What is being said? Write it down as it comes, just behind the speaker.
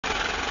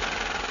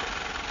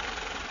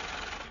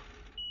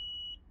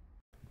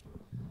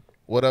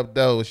What up,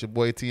 though? It's your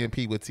boy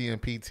TMP with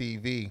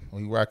Tmptv.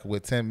 We rocking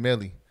with 10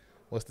 Millie.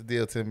 What's the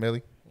deal, 10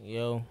 Millie?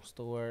 Yo, what's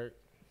the word?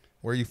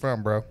 Where you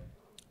from, bro?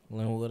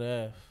 Linwood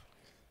Ave.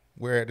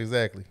 Where at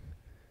exactly?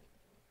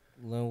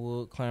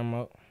 Linwood,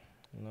 Claremont,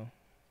 you know,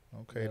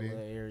 Okay, that then.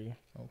 little area.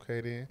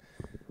 Okay, then.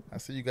 I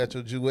see you got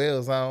your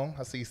jewels on.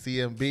 I see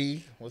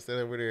CMB. What's that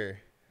over there?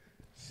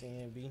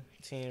 CNB,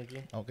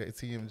 TMG. Okay,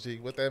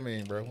 TMG. What that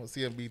mean, bro? What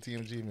CMB,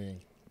 TMG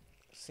mean?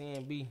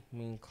 CNB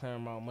mean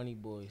Claremont Money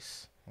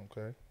Boys.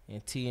 Okay.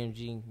 And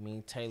TMG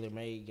mean Tailor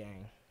Made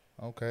Gang.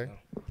 Okay. You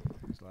know,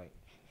 it's like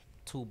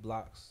 2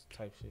 blocks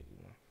type shit,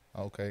 you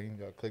know. Okay. You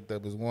got clicked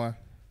up as one.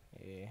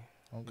 Yeah.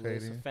 Okay,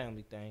 It's a then.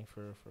 family thing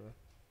for.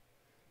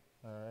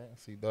 All right. I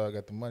see dog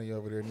got the money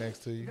over there next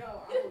to you.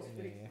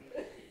 Yeah.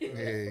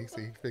 Yeah, you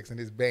see he fixing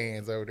his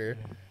bands over there.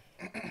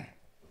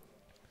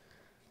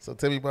 So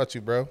tell me about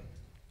you, bro.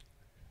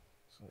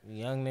 So,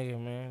 young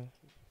nigga, man,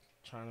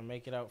 trying to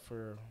make it out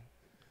for,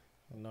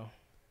 you know,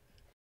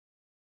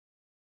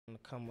 to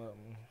come up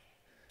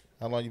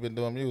How long you been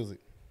doing music?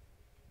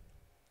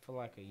 for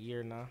like a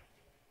year now.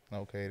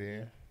 Okay, then.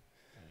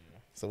 Yeah.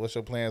 So what's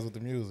your plans with the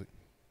music?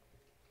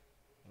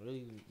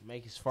 Really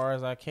make as far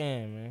as I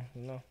can, man.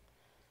 You know,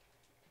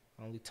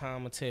 only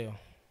time will tell.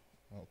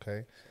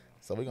 Okay.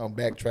 So we're going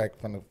to backtrack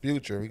from the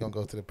future. We're going to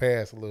go to the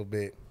past a little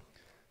bit.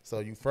 So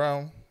you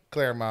from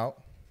Claremont.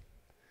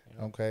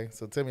 Yeah. Okay.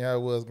 So tell me how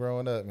it was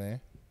growing up, man.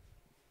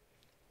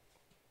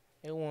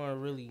 It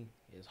wasn't really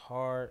as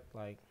hard.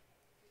 Like,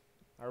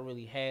 I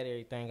really had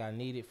everything I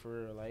needed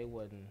for real. Like, it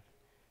wasn't,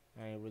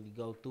 I ain't really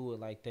go through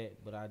it like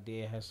that. But I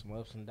did have some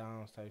ups and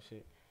downs type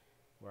shit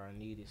where I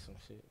needed some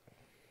shit.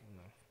 You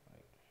know,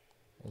 like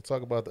We'll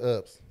talk about the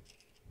ups.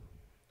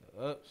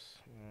 the ups,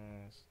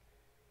 man, it's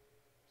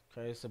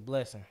crazy. It's a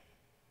blessing.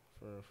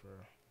 It's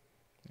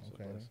a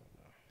Okay. blessing,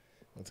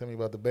 Well, tell me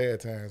about the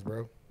bad times,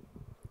 bro.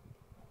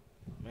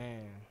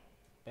 man.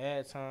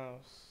 Bad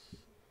times,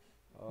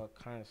 all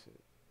kinds of shit.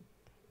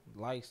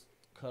 Lights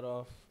cut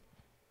off,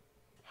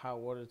 hot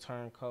water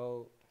turned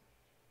cold,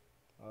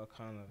 all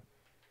kind of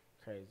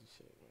crazy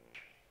shit,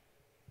 man.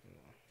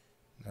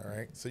 You know. All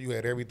right. So you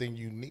had everything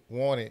you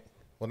wanted.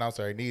 Well, no, I'm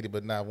sorry, needed,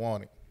 but not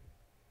wanted.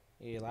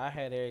 Yeah, like I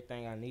had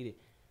everything I needed.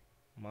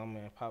 Mama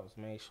and pops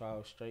made sure I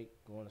was straight,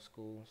 going to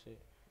school and shit.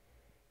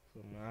 So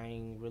I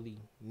ain't really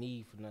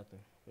need for nothing.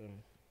 Feel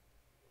me?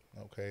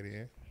 Okay,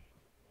 then.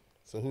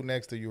 So who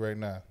next to you right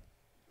now?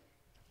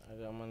 I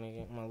got my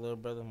little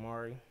brother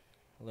Mari,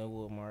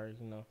 Linwood Mari,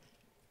 you know,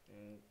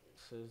 and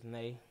sis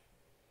Nay,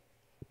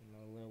 you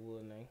know,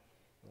 Linwood Nay,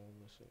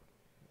 Linwood shit.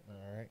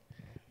 All right.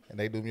 And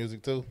they do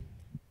music too?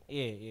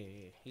 Yeah.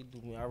 He do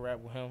me. I rap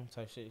with him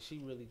type shit. She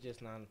really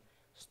just not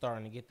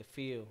starting to get the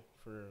feel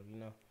for real, you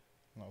know.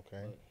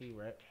 Okay. But he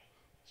rap.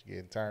 She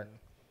getting turned.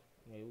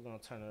 Yeah, we gonna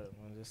turn it up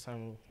when this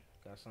summer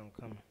got something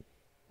coming.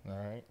 All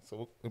right.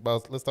 So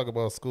let's talk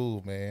about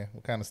school, man.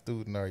 What kind of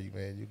student are you,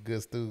 man? You a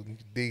good student,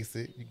 you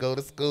decent. You go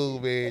to school,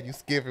 man. You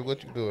skipping.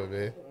 What you doing,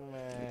 man?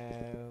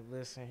 Man,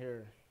 listen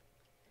here.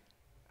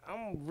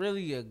 I'm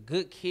really a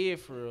good kid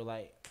for real.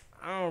 Like,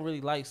 I don't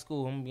really like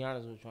school. I'm gonna be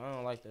honest with you. I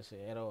don't like that shit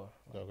at all.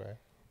 Like, Okay.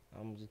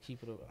 I'm gonna just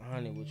keep it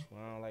 100 with you.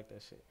 I don't like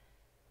that shit.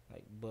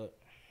 Like, but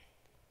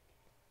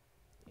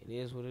it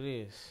is what it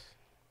is.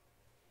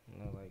 You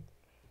know, like,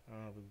 I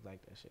don't really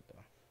like that shit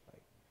though.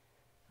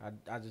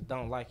 I just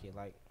don't like it.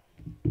 Like,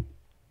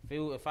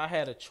 if I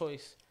had a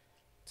choice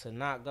to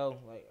not go,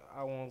 like,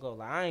 I won't go.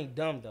 Like, I ain't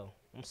dumb though.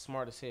 I'm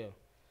smart as hell.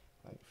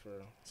 Like, for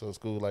real. So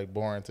school like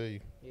boring to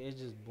you? Yeah, it's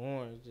just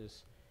boring.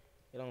 It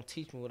don't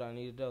teach me what I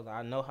need to do. Like,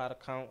 I know how to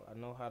count. I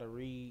know how to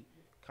read,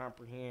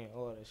 comprehend,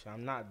 all that shit.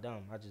 I'm not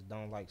dumb. I just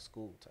don't like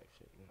school type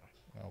shit. You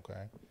know,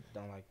 Okay.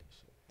 don't like that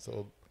shit.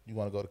 So you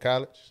want to go to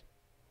college?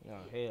 No,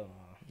 hell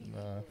no.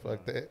 Nah,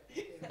 fuck that.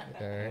 All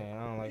right. Man, I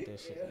don't like that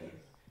shit. Man.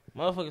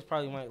 Motherfuckers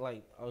probably might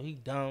like, oh, he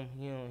dumb.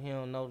 He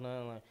don't know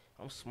nothing. Like,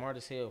 I'm smart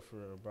as hell for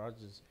real, bro. I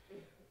just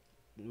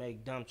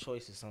make dumb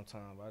choices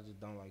sometimes. I just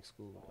don't like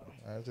school, though.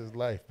 That's just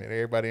life, man.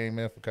 Everybody ain't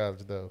meant for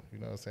college, though. You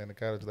know what I'm saying? The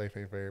college life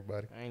ain't for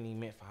everybody. I ain't even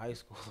meant for high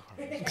school.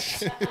 I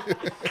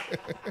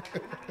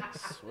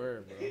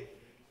swear, bro.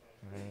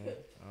 Man,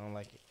 I don't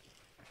like it.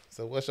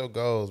 So what's your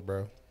goals,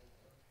 bro?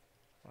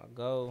 My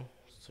goal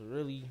is to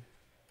really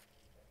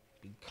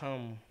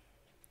become,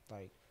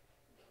 like,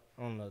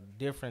 on a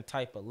different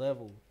type of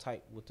level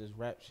with this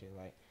rap shit.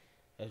 Like,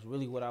 that's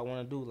really what I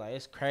want to do. Like,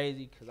 it's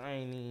crazy because I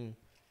ain't even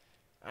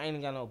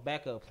got no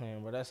backup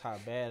plan, bro. That's how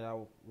bad I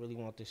really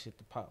want this shit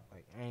to pop.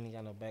 Like, I ain't even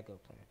got no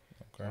backup plan.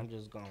 Okay. I'm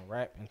just gonna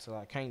rap until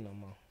I can't no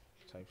more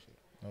type shit.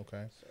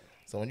 Okay.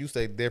 So when you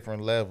say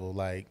different level,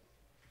 like,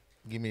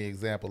 give me an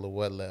example of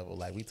what level.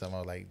 Like, we talking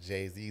about, like,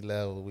 Jay-Z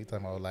level. We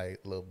talking about,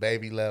 like, Lil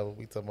Baby level.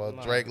 We talking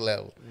about Drake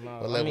level. No,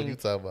 What level you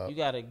talking about? You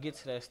gotta get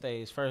to that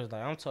stage first.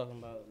 Like, I'm talking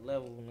about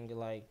level nigga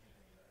like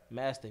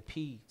Master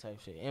P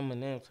type shit,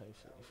 Eminem type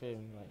shit. You feel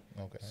me? Like,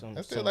 Okay.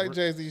 That's still like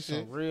Jay-Z shit.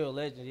 Some real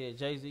legends, yeah,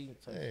 Jay-Z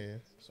type Yeah.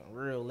 shit. Some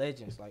real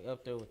legends, like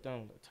up there with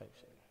them type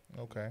shit.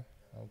 Okay.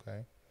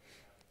 Okay.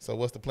 So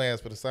what's the plans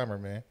for the summer,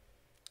 man?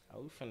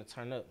 Oh, we finna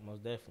turn up,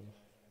 most definitely.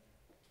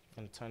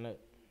 Finna turn up.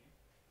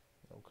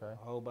 Okay.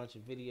 A whole bunch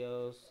of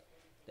videos.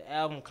 The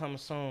album coming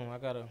soon. I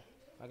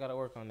gotta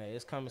work on that.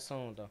 It's coming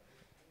soon though.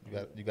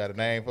 You got a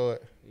name for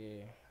it?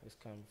 Yeah, it's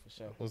coming for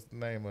sure. What's the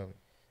name of it?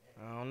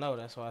 I don't know.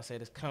 That's why I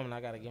said it's coming.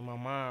 I gotta get my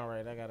mind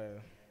right. I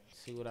gotta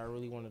see what I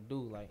really want to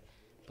do. Like,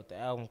 but the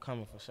album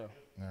coming for sure.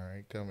 All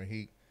right, coming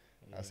heat.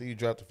 Yeah. I see you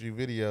dropped a few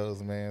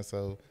videos, man.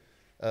 So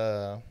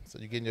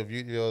you getting your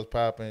videos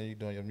popping, you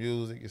doing your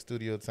music, your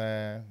studio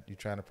time, you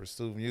trying to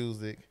pursue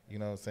music, you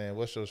know what I'm saying?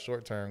 What's your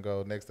short term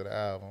goal next to the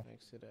album?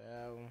 Next to the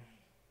album,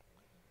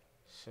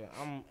 shit.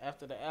 I'm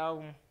after the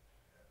album.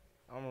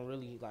 I'm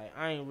really like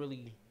I ain't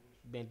really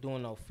been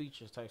doing no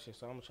features type shit.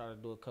 So I'm gonna try to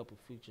do a couple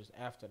features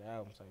after the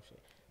album type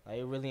shit. Like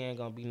it really ain't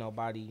gonna be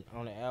nobody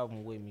on the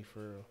album with me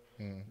for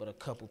real, but a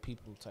couple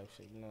people type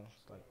shit. You know,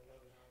 it's like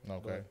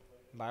Okay.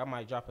 like I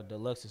might drop a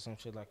deluxe or some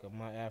shit like a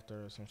month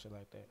after or some shit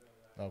like that.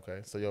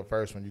 Okay. So your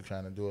first one, you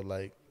trying to do it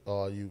like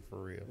all you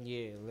for real?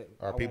 Yeah.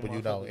 Or people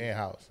you know in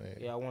house?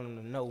 Yeah, I want them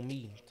to know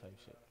me type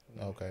shit.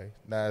 You know? Okay.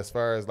 Now, as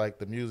far as like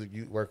the music,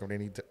 you working with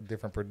any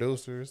different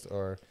producers,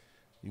 or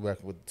you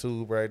working with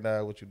Tube right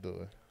now? What you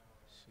doing?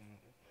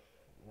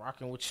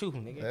 Rocking with you,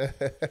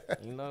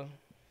 nigga. You know,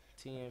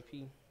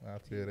 TMP. I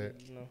feel that.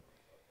 You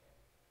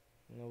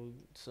know,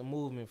 it's a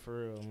movement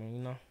for real, man. You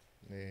know.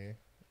 Yeah.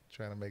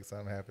 Trying to make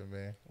something happen,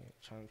 man. Yeah,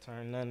 trying to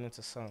turn nothing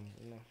into something.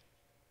 You know.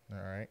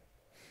 All right.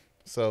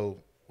 So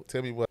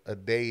tell me what a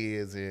day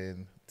is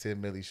in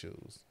 10 milli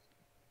shoes.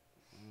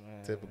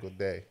 Man, Typical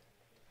day.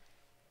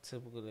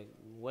 Typical to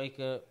wake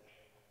up,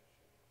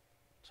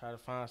 try to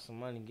find some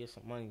money, get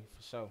some money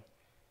for sure.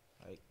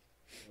 Like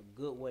a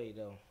good way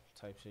though,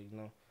 type shit. You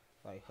know.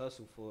 Like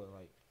hustle for it,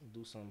 like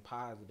do something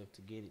positive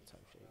to get it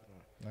type shit.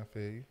 You know? I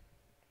feel you.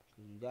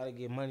 Cause you gotta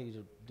get money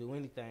to do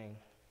anything.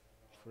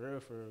 For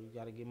real, you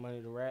gotta get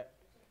money to rap.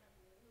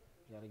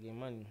 You gotta get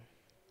money.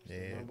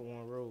 It's the number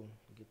one rule.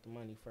 Get the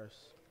money first.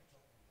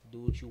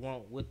 Do what you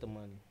want with the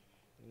money.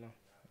 You know?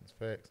 It's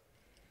facts.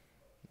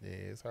 Yeah,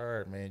 it's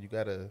hard, man.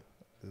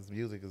 This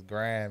music is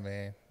grind,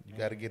 man. You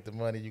gotta get the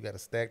money. You gotta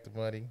stack the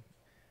money.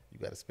 You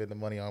gotta spend the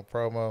money on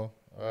promo.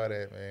 All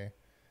that, man.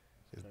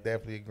 It's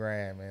definitely a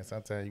grind, man.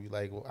 Sometimes you be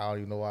like, well, I don't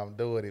even know why I'm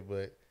doing it,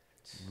 but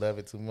you love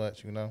it too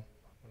much, you know?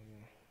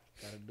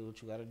 Gotta do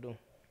what you gotta do.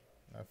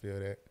 I feel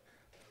that.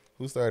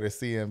 Who started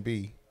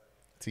CMB,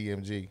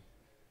 TMG?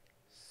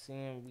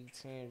 CMB,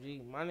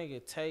 TMG. My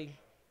nigga Tay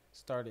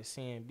started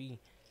CMB. You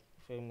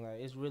feel me? Like,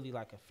 it's really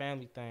like a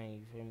family thing.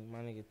 You feel me? My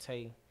nigga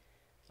Tay.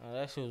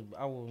 That shit was,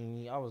 I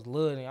was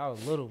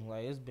little.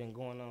 Like, it's been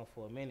going on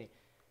for a minute.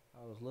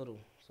 I was little.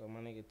 So, my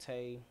nigga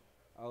Tay,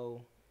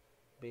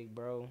 Big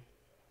Bro,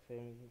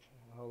 feel me?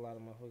 A whole lot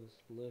of motherfuckers,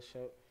 Lil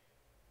Show.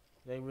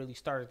 They really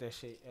started that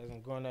shit as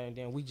I'm growing up, and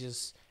then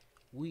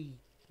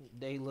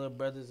they little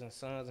brothers and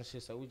sons and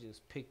shit, so we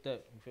just picked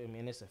up, you feel me?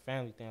 And it's a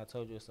family thing. I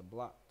told you it's a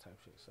block type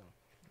shit, so.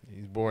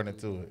 He's born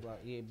into it.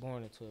 Yeah,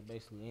 born into it,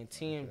 basically. And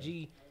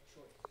TMG,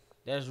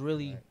 that's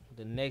really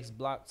the next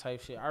block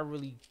type shit. I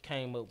really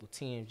came up with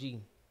TMG,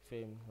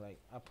 feel me? Like,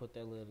 I put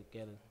that little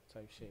together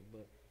type shit,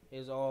 but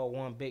it's all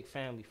one big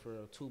family for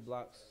real. 2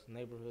 blocks,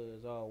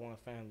 neighborhoods, all one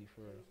family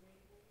for real.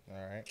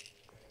 All right.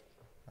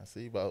 I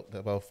see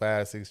about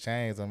 5, 6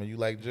 chains. I mean, you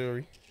like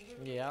jewelry?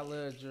 Yeah, I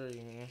love jewelry,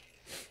 man.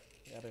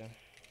 Gotta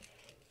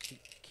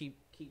keep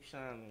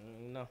shining,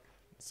 you know.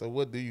 So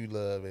what do you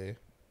love, man?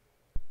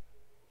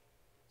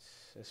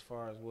 As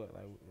far as what,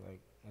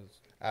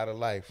 Out of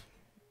life.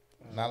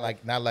 Not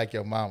like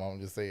your mama.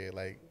 I'm just saying,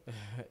 like,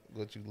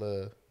 what you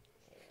love.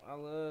 I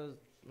love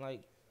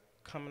like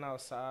coming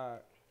outside,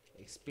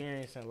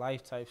 experiencing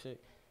life type shit,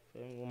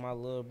 feel me, with my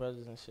little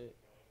brothers and shit,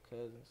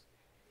 cousins.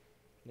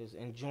 Just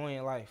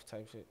enjoying life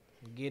type shit.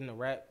 Getting a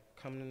rap,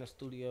 coming in the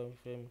studio, you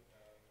feel me?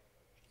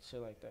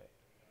 Shit like that.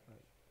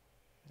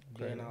 Like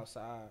being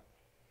outside,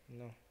 you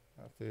know.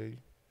 I feel you.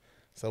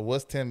 So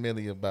what's 10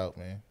 Milli about,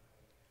 man?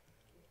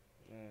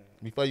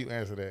 Before you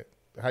answer that,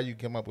 how you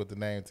come up with the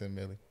name 10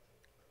 Milli?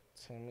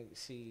 10 Milli,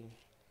 see,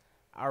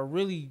 I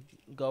really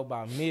go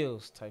by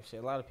Mills type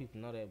shit. A lot of people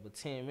know that, but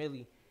 10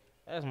 Milli,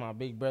 that's my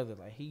big brother.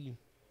 Like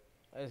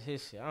that's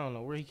his shit. I don't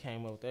know where he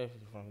came up with that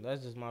from.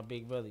 That's just my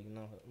big brother, you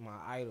know, my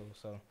idol.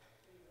 So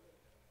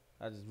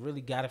I just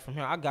really got it from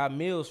him. I got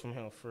Mills from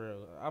him for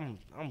real.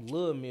 I'm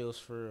Lil Mills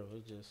for real.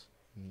 It's just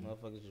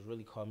motherfuckers just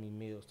really call me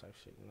Mills type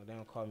shit. You know, they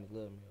don't call me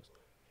Lil Mills.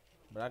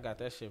 But I got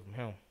that shit from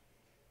him.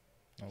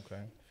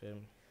 Okay. Feel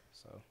me?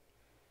 So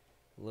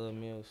Lil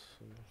Mills,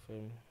 feel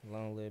me?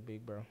 Long live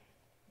big bro.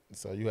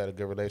 So you had a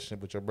good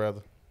relationship with your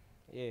brother?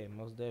 Yeah,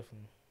 most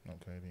definitely.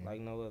 Okay, then. Like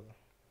no other.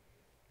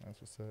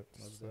 That's what's up.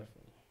 Most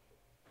definitely.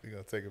 We're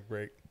going to take a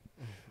break.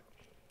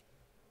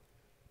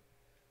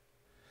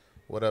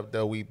 What up,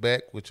 though? We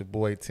back with your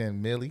boy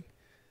 10 Milli.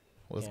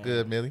 What's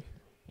good, Milli?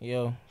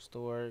 Yo, it's the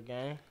word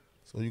gang.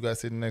 So you got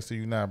sitting next to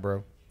you now,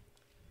 bro?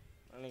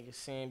 My nigga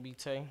CNB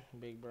Tay,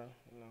 big bro,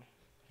 you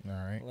know.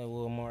 All right.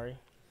 Lil Maury.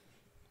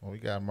 Well, we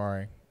got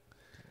Mari.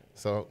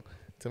 So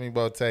tell me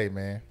about Tay,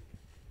 man.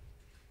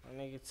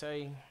 My nigga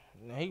Tay,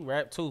 you know, he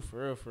rap too,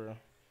 for real, for real.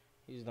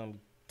 He's gonna be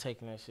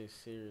taking that shit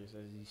serious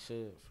as he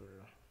should, for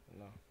real, you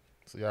know.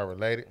 So y'all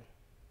related?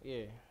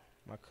 Yeah,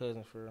 My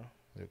cousin for real.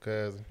 Your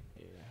cousin.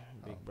 Yeah,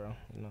 big Oh. bro.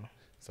 You know.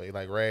 So he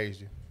like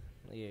raised you,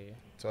 Yeah,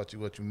 taught you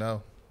what you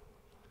know.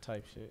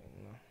 type shit.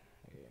 You know.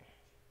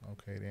 Yeah.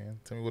 Okay then.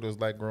 Tell me what it was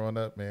like growing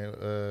up, man,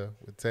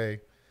 with Tay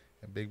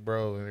and Big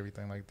Bro and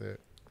everything like that.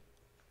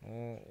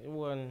 It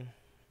wasn't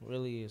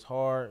really as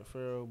hard for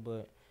real,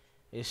 but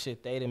it's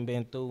shit they done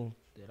been through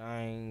that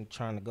I ain't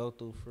trying to go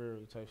through for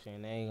real type shit.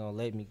 And they ain't gonna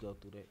let me go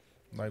through that.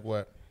 Like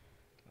what?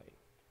 Like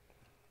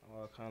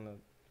all kind of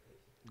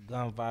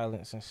gun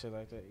violence and shit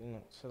like that. You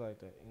know, shit like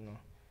that. You know,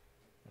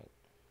 like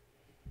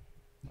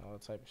all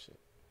type of shit.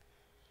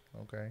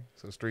 Okay.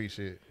 So street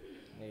shit.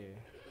 Yeah,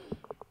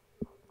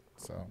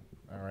 So,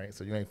 all right.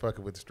 So you ain't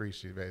fucking with the street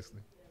shit,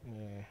 basically.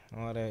 yeah.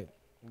 All that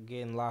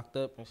getting locked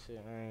up and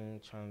shit. I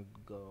ain't trying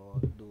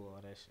to do all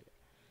that shit.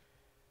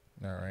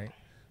 All right.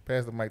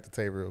 Pass the mic to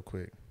Tay real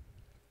quick.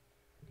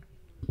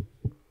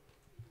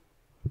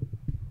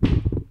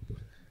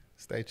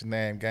 State your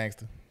name,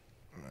 gangster.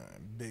 Man,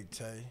 Big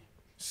Tay,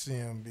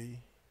 CMB.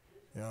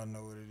 Y'all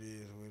know what it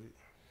is with it.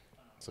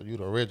 So you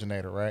the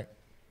originator, right?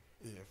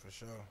 Yeah, for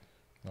sure.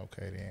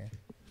 Okay then.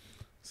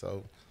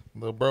 So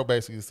little bro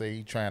basically say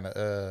he trying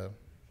to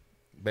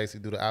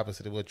basically do the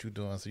opposite of what you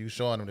doing. So you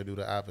showing him to do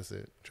the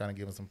opposite, trying to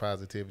give him some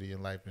positivity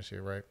in life and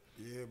shit, right?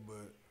 Yeah,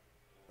 but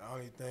the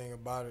only thing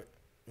about it,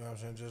 you know what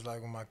I'm saying, just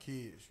like with my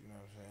kids, you know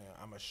what I'm saying,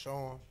 I'ma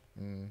show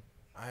them. Mm.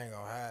 I ain't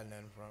gonna hide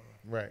nothing from them.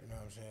 Right. You know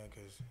what I'm saying?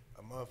 Because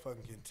a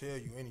motherfucker can tell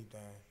you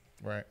anything.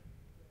 Right.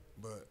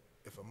 But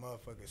if a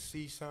motherfucker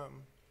see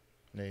something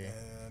Yeah.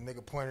 and a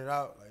nigga point it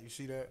out, like, you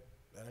see that?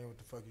 That ain't what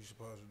the fuck you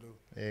supposed to do.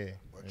 Yeah.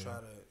 Or Yeah. try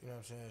to, you know what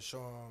I'm saying,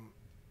 show them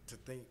to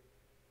think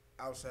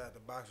outside the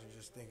box and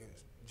just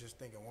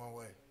thinking one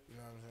way. You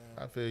know what I'm saying?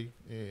 I feel you.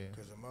 Yeah.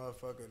 Because a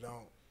motherfucker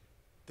don't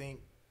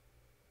think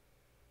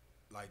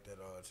like that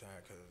all the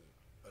time. Because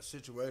a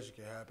situation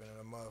can happen and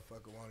a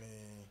motherfucker won't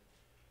even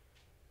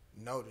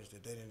notice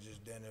that they didn't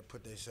just down there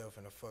put themselves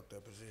in a fucked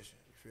up position.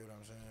 You feel what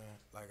I'm saying?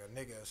 Like a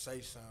nigga will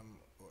say something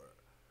or,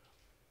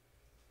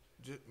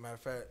 just, matter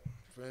of fact,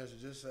 for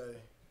instance, just say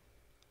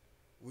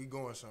we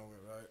going somewhere,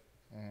 right?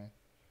 Mm-hmm.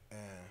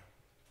 And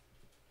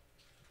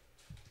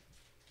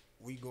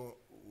we go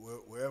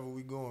wherever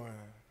we going.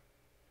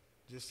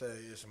 Just say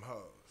it's some hoes.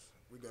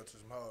 We go to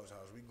some hoes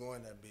house. We go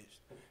in that bitch.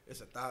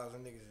 It's 1,000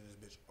 niggas in this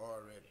bitch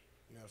already.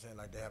 You know what I'm saying?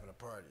 Like they having a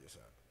party or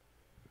something.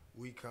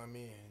 We come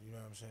in. You know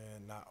what I'm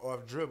saying? Now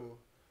off dribble,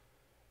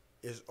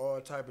 it's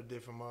all type of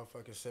different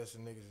motherfucking sets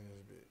of niggas in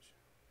this bitch.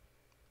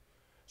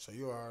 So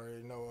you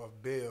already know off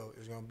bail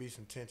is gonna be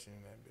some tension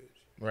in that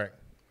bitch. Right.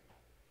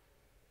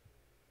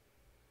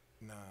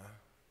 Nah.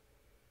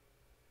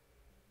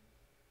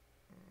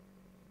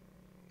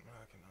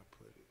 How can I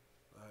put it?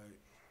 Like,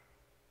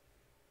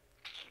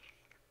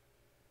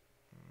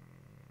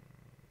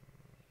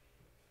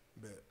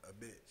 a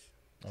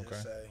bitch. Okay.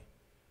 Just say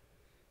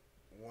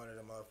one of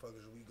the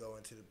motherfuckers we go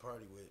into the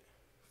party with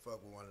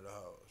fuck with one of the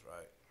hoes,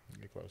 right?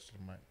 Get close to the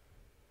mic.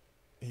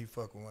 He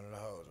fuck with one of the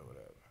hoes or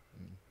whatever.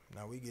 Mm.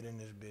 Now we get in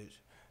this bitch.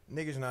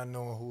 Niggas not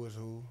knowing who is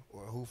who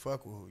or who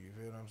fuck with who, you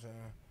feel what I'm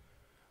saying?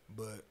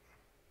 But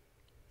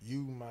you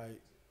might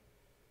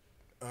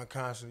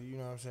unconsciously, you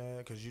know what I'm saying?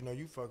 Because you know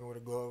you fucking with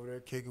her, go over there,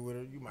 kick it with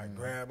her. You might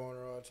grab on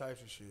her, all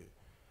types of shit.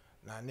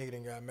 Now nigga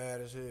done got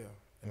mad as hell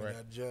and Right. they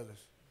got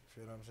jealous.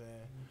 You feel what I'm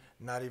saying?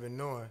 Not even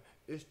knowing.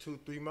 It's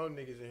 2-3 more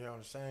niggas in here on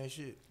the same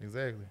shit.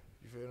 Exactly.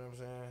 You feel what I'm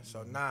saying?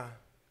 So nah,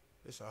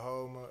 it's a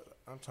whole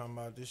I'm talking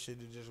about this shit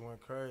that just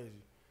went crazy.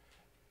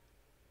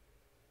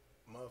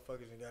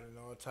 Motherfuckers done got into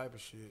all type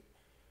of shit.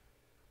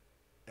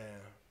 And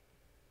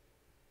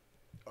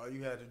all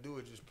you had to do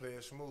is just play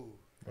it smooth.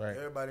 Right.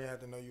 Everybody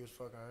had to know you was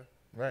fucking her.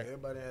 Right.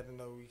 Everybody had to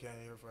know we came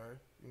here for her.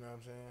 You know what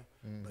I'm saying?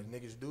 Mm. But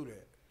niggas do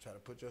that. Try to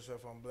put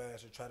yourself on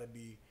blast or try to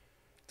be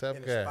Tough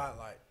in guy. the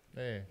spotlight.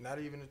 Yeah. Not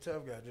even a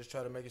tough guy. Just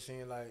try to make it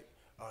seem like,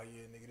 oh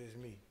yeah, nigga, this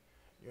me.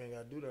 You ain't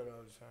gotta do that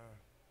all the time.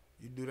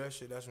 You do that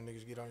shit, that's when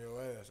niggas get on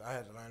your ass. I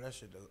had to learn that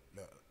shit.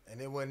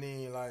 And it wasn't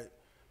even like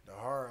the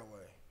hard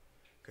way.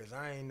 Cause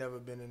I ain't never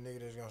been a nigga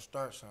that's gonna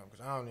start something.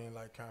 Cause I don't even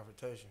like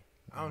confrontation.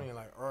 I don't even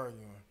like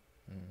arguing.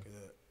 Cause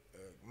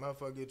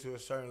motherfucker get to a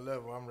certain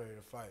level, I'm ready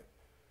to fight.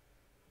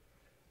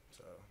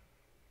 So,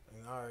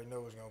 and I already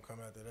know what's gonna come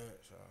after that.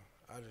 So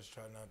I just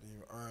try not to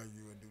even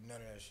argue and do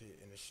none of that shit.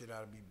 And the shit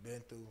I be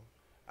been through,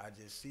 I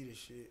just see the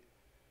shit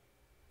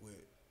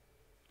with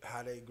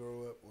how they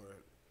grow up or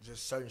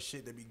just certain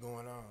shit that be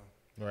going on.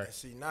 Right. And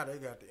see, now they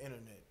got the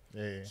internet.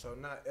 Yeah. So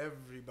not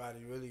everybody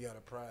really got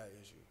a pride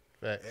issue.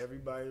 Facts.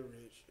 Everybody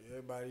rich,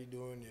 everybody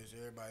doing this,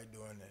 everybody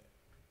doing that.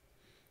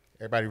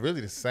 Everybody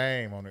really the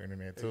same on the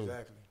internet too.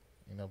 Exactly.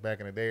 You know, back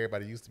in the day,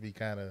 everybody used to be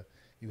kind of.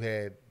 You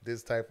had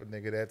this type of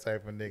nigga, that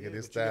type of nigga, Yeah,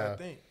 this but you style. gotta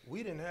think,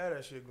 we didn't have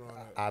that shit growing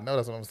up. I know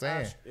that's what I'm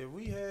saying. If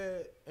we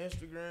had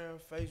Instagram,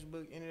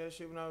 Facebook, any of that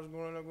shit when I was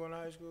growing up, going to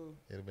high school,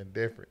 It'd have been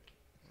different.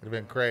 It'd have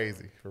been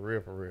crazy, for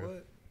real, for real. what?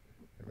 It'd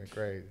have been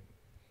crazy.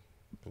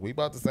 We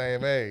about the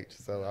same age,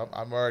 so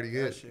I'm already That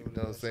good. shit You would've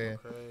know what I'm been so saying?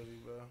 crazy,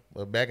 bro.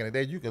 But back in the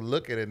day, you could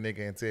look at a nigga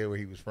and tell where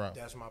he was from.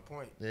 That's my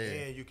point. Yeah.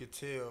 And you could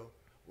tell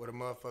what a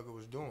motherfucker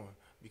was doing.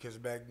 Because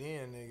back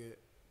then, nigga,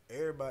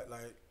 everybody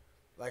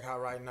like how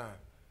right now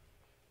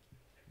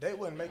they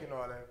wasn't making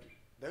all that.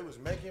 They was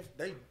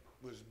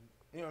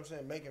you know what I'm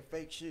saying, making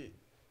fake shit.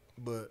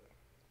 But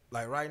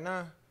like right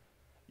now,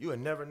 you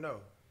would never know.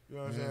 You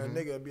know what I'm saying?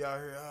 Nigga would be out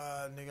here,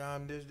 nigga,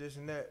 I'm this,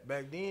 and that.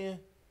 Back then,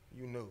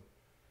 you knew.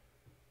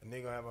 A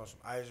nigga have on some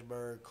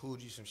iceberg,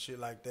 Coogee, some shit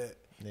like that.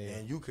 Yeah.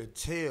 And you could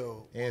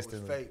tell what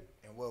was fake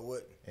and what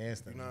wasn't.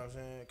 Instantly. You know what I'm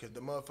saying? Because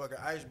the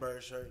motherfucking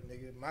iceberg shirt,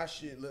 nigga, my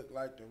shit looked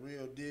like the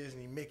real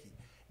Disney Mickey.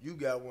 You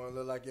got one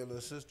look like your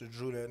little sister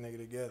drew that nigga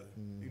together.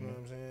 You know what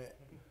I'm saying?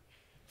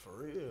 For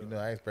real. You know,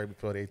 iceberg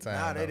before they time.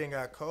 Nah, they done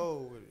got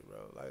cold with it, bro.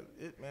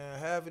 Like, man,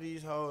 half of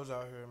these hoes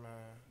out here,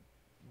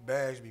 man,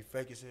 bags be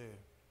fake as hell.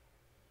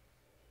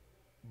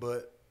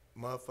 But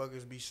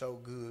motherfuckers be so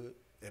good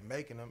at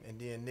making them, and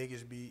then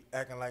niggas be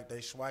acting like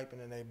they swiping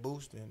and they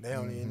boosting. They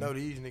don't even know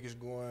these niggas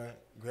going,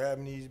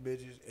 grabbing these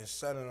bitches and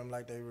selling them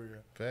like they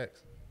real.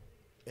 Facts.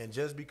 And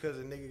just because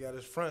a nigga got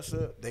his fronts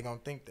up, they gonna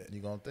think that.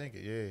 You gonna think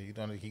it, yeah. You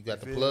don't. He got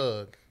the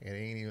plug, and it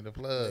ain't even the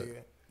plug.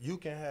 Nigga, you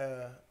can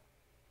have,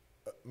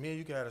 me and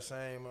you can have the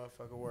same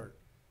motherfucker work.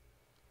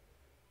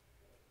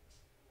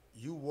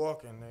 You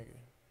walking, nigga,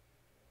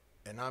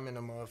 and I'm in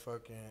a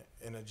motherfucking,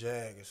 in a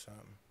Jag or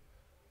something.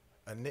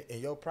 And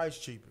your price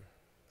cheaper.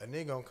 A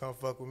nigga gonna come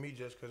fuck with me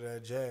just cause of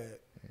that Jag.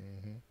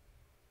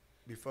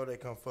 Before they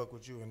come fuck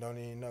with you and don't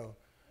even know.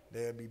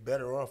 They'll be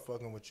better off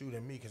fucking with you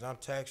than me cause I'm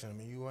taxing them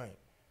and you ain't.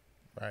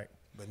 Right.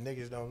 But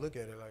niggas don't look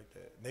at it like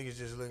that. Niggas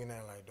just looking at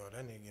it like, dog,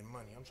 that nigga getting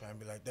money. I'm trying to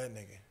be like that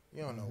nigga.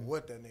 You don't know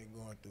what that nigga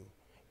going through.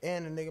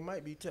 And the nigga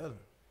might be telling.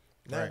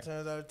 9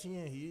 times out of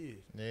 10, he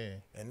is.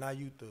 Yeah. And now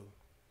you through.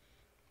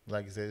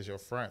 Like you said, it's your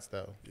fronts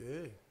though.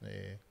 Yeah.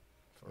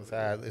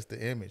 Yeah. It's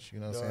the image. You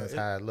know what I'm saying? It's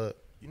how it look.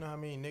 You know how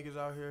many niggas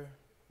out here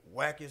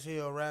whack as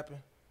hell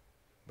rapping,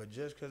 but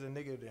just cause a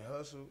nigga that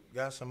hustle,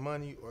 got some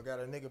money, or got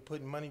a nigga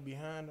putting money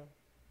behind them,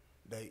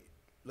 they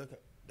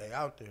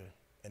out there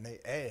and they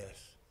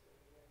ass.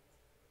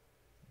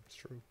 It's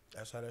true.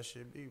 That's how that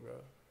shit be, bro.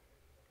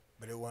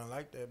 But it wasn't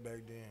like that back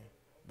then.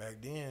 Back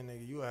then,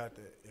 nigga, you had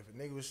to, if a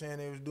nigga was saying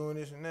they was doing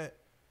this and that,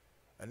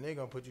 a nigga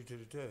gonna put you to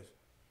the test.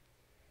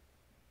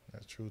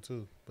 That's true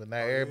too. But now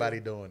everybody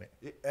doing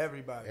it.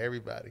 Everybody.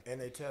 Everybody. And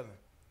they telling.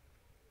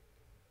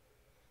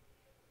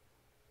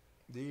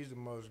 These the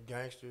most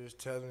gangsters,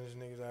 tellingest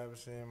niggas I ever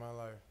seen in my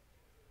life.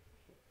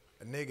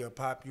 A nigga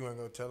pop you ain't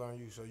gonna tell on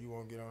you, so you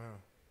won't get on him.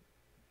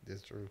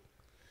 That's true.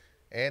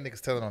 And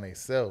niggas telling on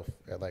themselves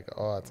at like an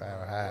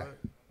all-time high.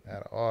 At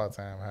an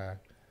all-time high.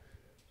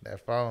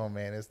 That phone,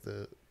 man, it's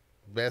the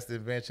best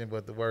invention,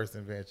 but the worst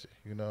invention.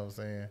 You know what I'm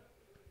saying?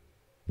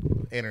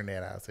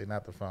 Internet, I would say,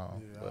 not the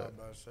phone. Yeah, I was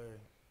about to say,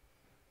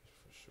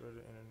 for sure the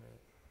internet.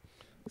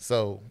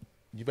 So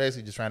you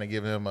basically just trying to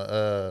give him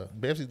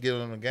basically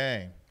giving him a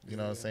game. You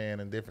know what I'm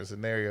saying? In different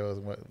scenarios,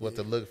 what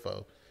to look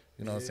for.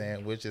 You know what I'm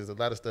saying? Which is a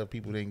lot of stuff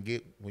people didn't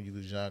get when you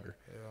was younger.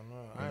 Hell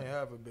no. I ain't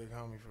have a big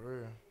homie for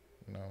real.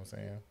 You know what I'm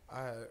saying?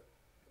 I had,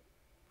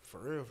 for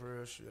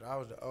real shit, I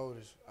was the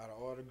oldest out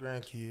of all the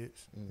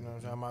grandkids. You know what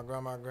I'm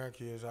saying? My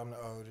grandkids, I'm the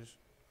oldest.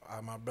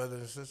 My brothers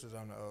and sisters,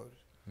 I'm the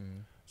oldest.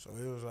 So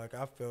it was like,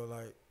 I felt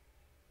like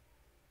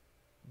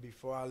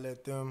before I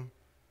let them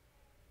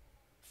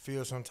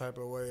feel some type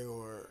of way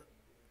or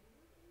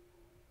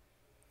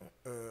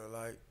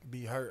like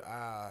be hurt,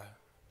 I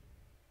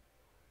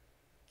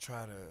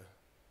try to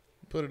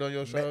put it on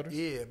your shoulders.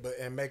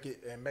 But make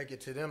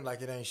it to them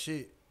like it ain't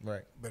shit.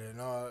 Right. But in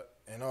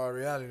all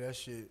reality, that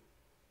shit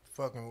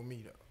fucking with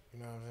me though. You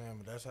know what I'm saying?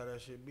 But that's how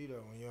that shit be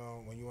though.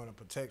 When you want to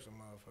protect some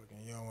motherfucker,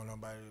 and you don't want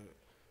nobody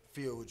to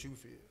feel what you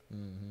feel.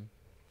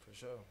 For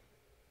sure.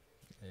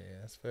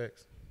 Yeah, that's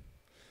facts.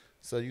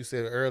 So you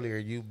said earlier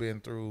you've been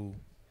through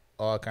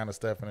all kind of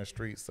stuff in the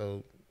streets.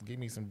 So give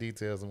me some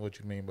details on what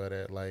you mean by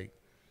that. Like,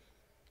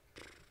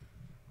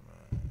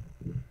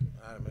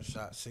 I've been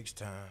shot 6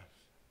 times.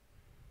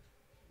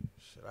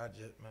 Shit,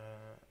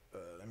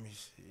 let me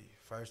see.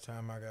 First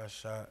time I got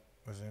shot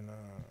was in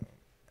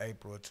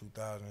April of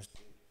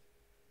 2006.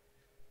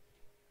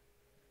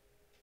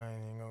 I ain't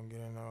even gonna get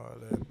into all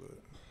that, but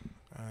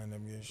I ended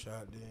up getting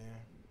shot then.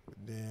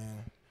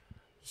 Then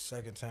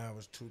second time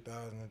was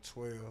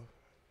 2012,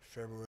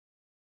 February.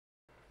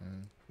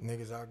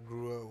 Niggas I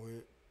grew up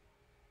with,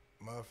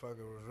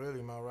 motherfucker was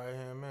really my right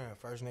hand man.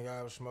 First nigga I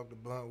ever smoked a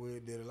blunt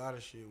with, did a lot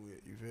of shit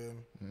with, you feel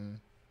me?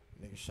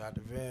 Nigga shot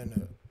the van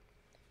up.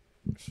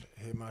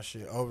 Hit my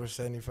shit over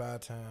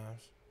 75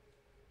 times.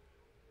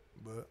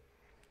 But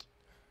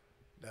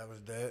that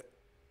was that.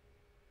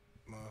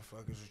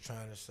 Motherfuckers was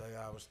trying to say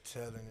I was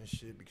telling and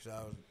shit because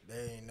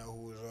they ain't know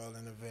who was all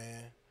in the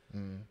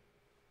van.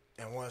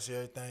 And once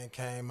everything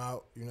came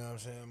out, you know what I'm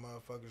saying,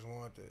 motherfuckers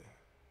wanted to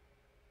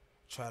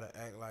try to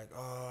act like,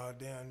 oh,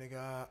 damn,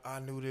 nigga, I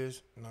knew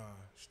this. Nah,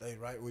 stay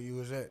right where you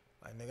was at.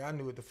 Like, nigga, I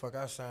knew what the fuck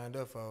I signed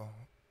up for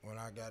when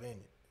I got in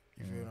it.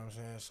 You feel what I'm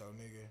saying? So,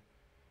 nigga,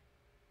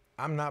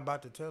 I'm not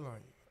about to tell on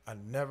you. I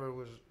never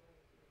was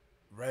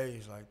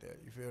raised like that.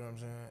 You feel what I'm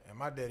saying? And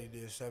my daddy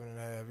did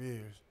 7.5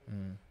 years.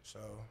 So,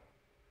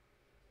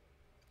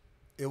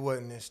 it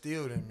wasn't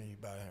instilled in me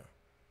by him.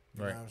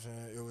 You know what I'm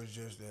saying? It was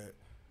just that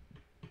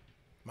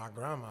My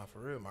grandma, for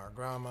real. My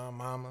grandma,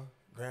 mama,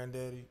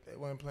 granddaddy, they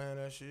wasn't playing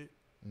that shit.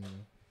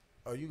 Mm-hmm.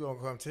 Oh, you gonna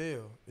come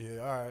tell? Yeah,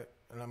 all right.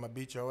 And I'm gonna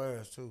beat your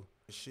ass too.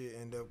 The shit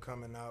ended up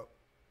coming out.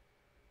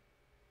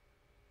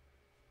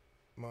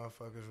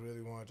 Motherfuckers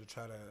really wanted to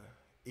try to,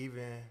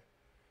 even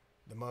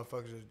the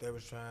motherfuckers that they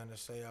was trying to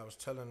say I was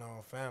telling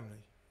on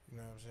family. You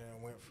know what I'm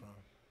saying? Went from,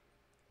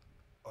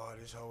 oh,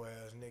 this whole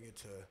ass nigga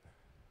to,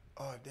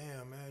 oh,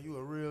 damn, man, you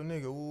a real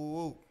nigga. Woo, woo,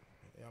 woo.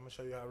 Yeah, I'm gonna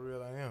show you how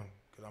real I am.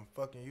 Cause I'm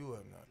fucking you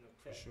up now,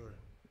 for sure.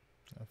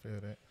 I feel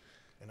that.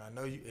 And I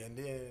know you, and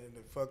then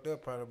the fucked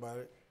up part about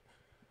it,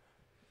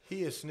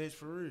 he a snitch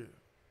for real.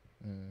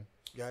 Mm-hmm.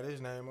 Got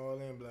his name all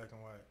in black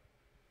and white.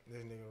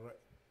 This nigga,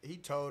 he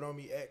told on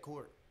me at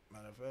court.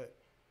 Matter of fact,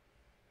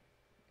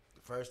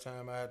 the first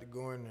time I had to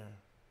go in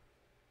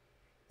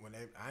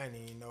there, I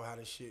didn't even know how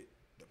the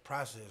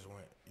process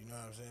went. You know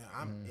what I'm saying?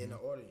 I'm in the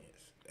audience.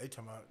 They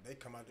come out there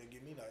and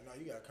get me like, no,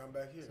 you gotta come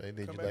back here. So they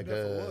did come you back like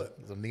there for what?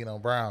 some Nino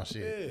Brown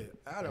shit.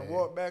 Yeah, I done Yeah.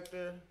 walked back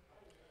there.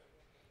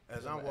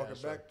 As I'm walking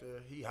ashtray. back there,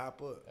 he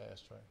hop up.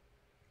 Ashtray.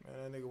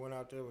 Man, that nigga went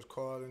out there, was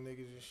calling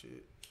niggas and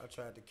shit. I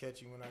tried to catch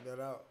him when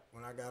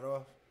I got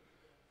off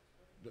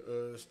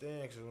the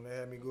stand, because when they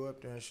had me go up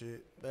there and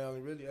shit, they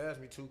only really asked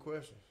me 2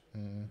 questions.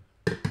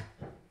 Mm-hmm.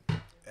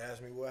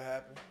 Asked me what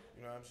happened,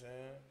 you know what I'm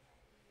saying?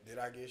 Did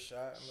I get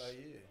shot? I'm like,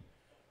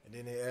 yeah. And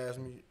then they asked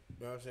me,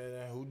 you know what I'm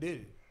saying, who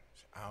did it?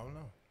 I don't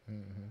know.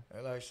 Mm-hmm.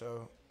 They're like,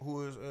 so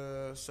who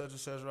is such and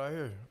such right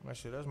here? I'm like,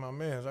 shit, that's my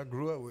man. I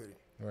grew up with him.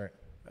 Right.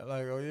 They're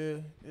like, oh,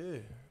 yeah.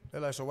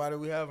 They're like, so why do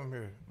we have him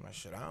here? I'm like,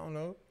 shit, I don't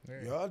know.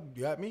 Yeah. Y'all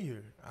got me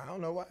here. I don't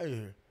know why you're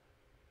here.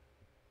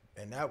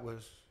 And that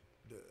was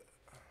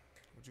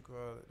what you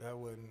call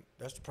it?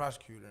 That's the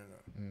prosecutor.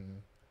 Mm-hmm.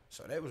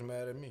 So they was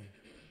mad at me.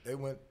 They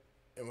went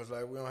and was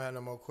like, we don't have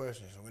no more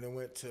questions. When it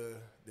went to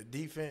the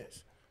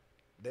defense,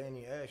 they didn't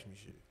even ask me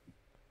shit.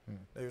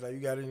 They was like, you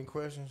got any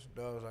questions?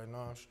 Dog was like, no,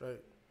 I'm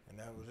straight. And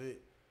that was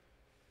it.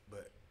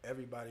 But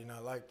everybody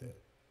not like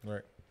that.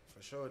 Right.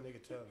 For sure,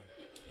 nigga tell me.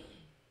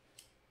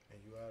 And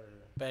you out of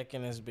there. Back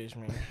in this bitch,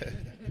 man.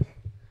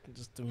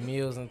 Just the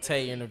Mills and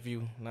Tay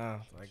interview. Nah,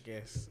 I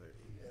guess.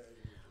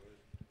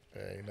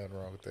 Hey, ain't nothing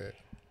wrong with that.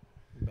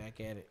 Back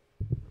at it.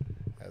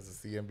 As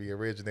a CMB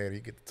originator, you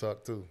get to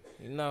talk too.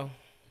 You know,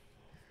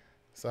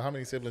 So how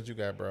many siblings you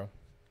got, bro?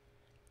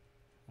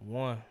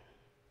 one.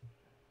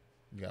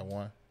 You got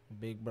one?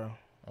 Big bro.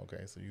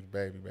 Okay, so you the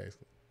baby,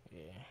 basically.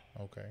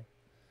 Yeah. Okay.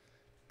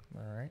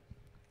 All right.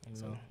 You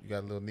So know. you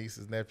got little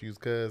nieces, nephews,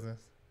 cousins?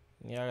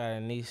 Yeah, I got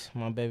a niece,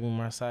 my baby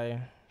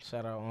Marcia.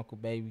 Shout out Uncle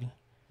Baby.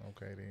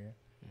 Okay, then.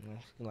 You know,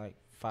 she like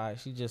 5.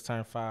 She just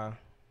turned 5 a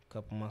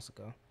couple months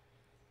ago.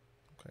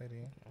 Okay,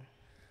 then.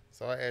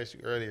 So I asked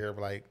you earlier,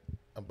 like,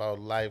 about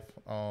life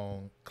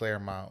on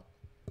Claremont.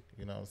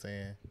 You know what I'm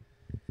saying?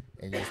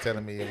 And you was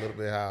telling me a little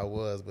bit how it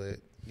was, but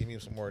give me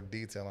some more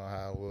detail on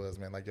how it was,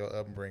 man. Like your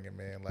upbringing,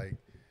 man. Like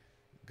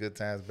good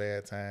times,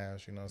 bad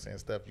times. You know what I'm saying?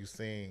 Stuff you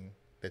seen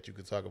that you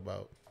could talk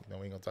about. You know,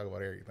 we ain't gonna talk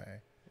about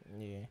everything.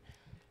 Yeah.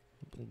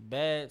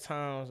 Bad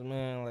times,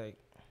 man, like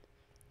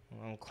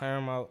on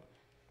Claremont,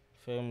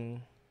 feel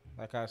me?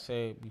 Like I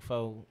said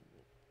before,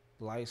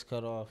 lights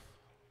cut off,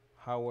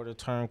 hot water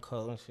turn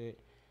color and shit.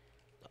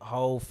 The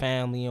whole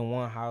family in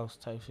one house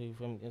type shit, you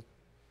feel me? It's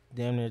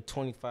damn near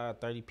 25,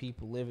 30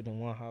 people living in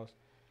one house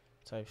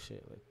type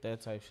shit. Like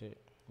that type shit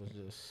was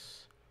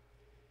just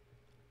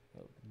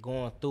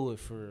going through it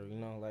for real, you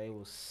know? Like it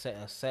was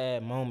a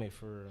sad moment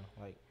for real.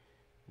 Like,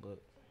 but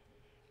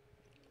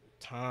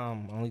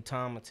only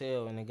time will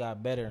tell, and it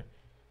got better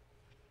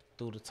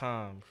through the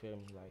time, you feel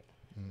me? Like,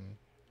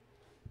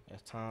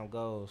 as time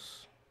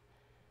goes,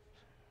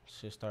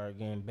 shit started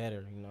getting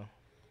better, you know?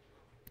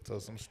 So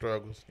some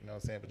struggles, you know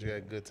what I'm saying? But you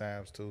had good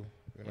times too.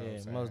 You know what I'm Yeah,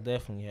 saying? most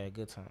definitely had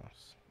good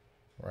times.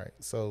 Right.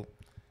 So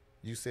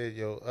you said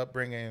your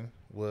upbringing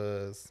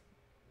was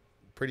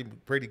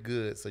pretty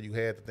good. So you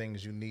had the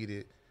things you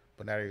needed,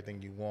 but not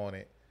everything you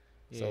wanted.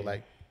 Yeah. So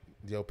like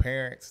your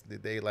parents,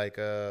 did they like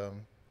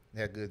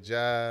had good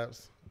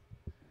jobs?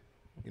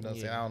 You know what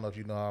I'm saying? I don't know if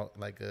you know how,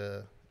 like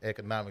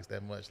economics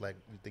that much. Like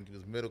you think you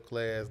was middle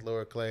class,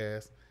 lower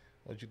class?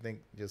 What you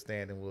think your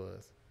standing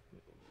was?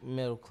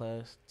 Middle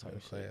class type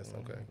Middle class,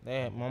 shit. okay.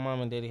 They had, my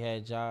mom and daddy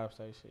had jobs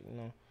type shit, you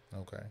know?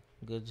 Okay.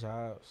 Good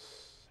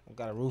jobs. I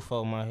got a roof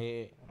over my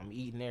head. I'm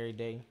eating every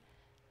day,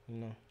 you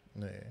know?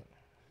 Yeah.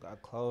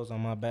 Got clothes on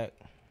my back.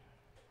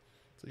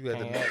 So you had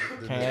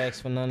Can't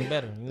ask for nothing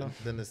better, you know?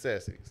 the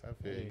necessities. I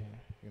feel Yeah. you.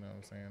 You know what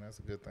I'm saying? That's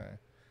a good thing.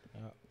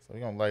 Yeah. So we're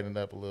going to lighten it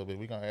up a little bit.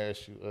 We're going to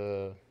ask you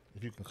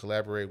if you can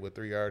collaborate with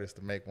 3 artists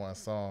to make one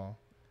song,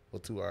 or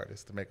 2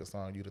 artists to make a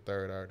song, you the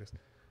 3rd artist.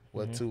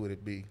 What 2 would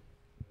it be?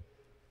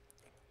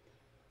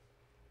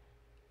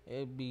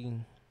 It'd be,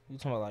 you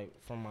talking about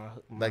like from my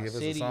Like if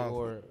city it's a song,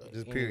 or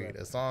just anywhere? period.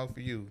 A song for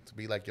you to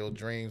be like your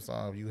dream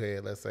song. If you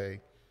had, let's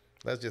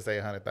just say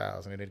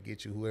 100,000, and it'd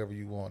get you whoever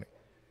you wanted.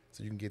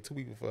 So you can get 2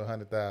 people for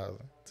 100,000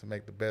 to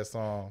make the best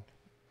song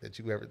that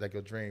you ever, like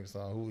your dream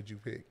song. Who would you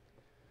pick?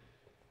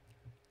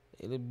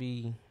 It'd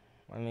be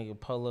my nigga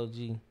Polo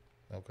G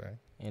Okay.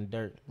 and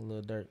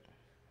Lil Dirt.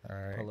 All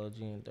right. Polo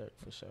G and Dirk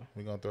for sure.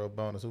 We gonna throw a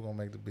bonus. Who gonna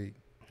make the beat?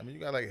 I mean, you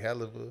got like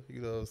hell of a,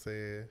 you know what I'm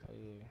saying? Oh,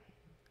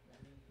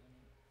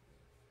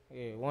 yeah.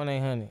 Yeah,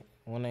 1-800.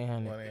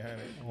 1-800. 1-800.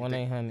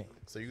 1-800.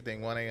 So you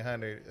think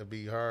 1-800 would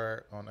be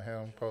hard on the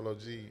helm, Polo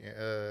G,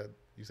 and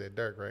you said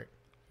Dirk, right?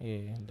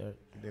 Yeah, Dirk.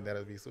 You think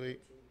that'll be sweet?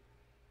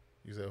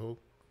 You said who?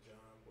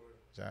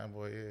 John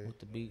Boy, yeah. With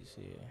the beats,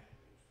 yeah.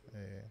 Yeah.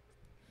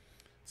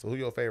 So who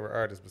your favorite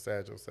artist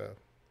besides yourself?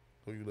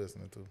 Who you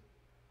listening to?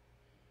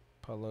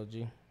 Polo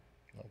G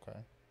Okay.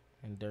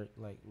 and Dirk,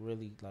 like,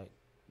 really, like,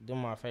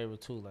 them my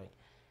favorite too. Like,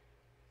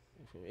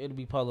 it'll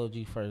be Polo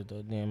G first,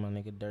 though. Then my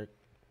nigga Dirk,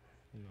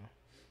 you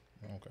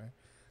know. Okay.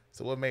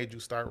 So what made you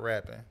start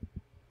rapping?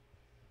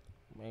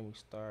 Made me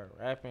start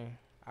rapping.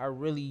 I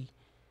really,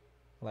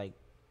 like,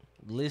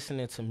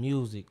 listening to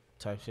music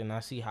type shit. And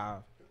I see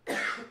how I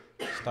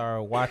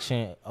started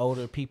watching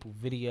older people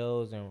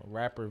videos and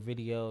rapper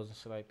videos and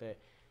shit like that.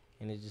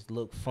 And it just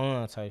looked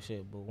fun type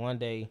shit. But one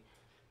day,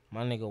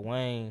 my nigga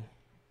Wayne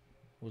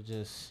was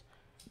just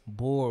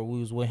bored. We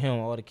was with him,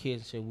 all the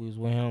kids and shit. We was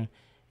with him.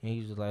 And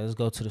he was like, let's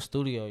go to the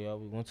studio, y'all.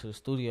 We went to the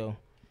studio.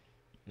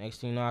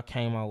 Next thing you know, I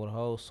came out with a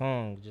whole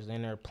song just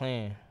in there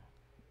playing.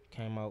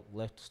 Came out,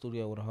 left the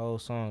studio with a whole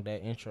song,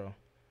 that intro.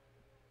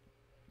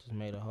 Just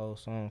made a whole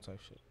song type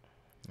shit.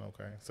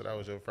 Okay. So that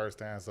was your first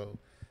time. So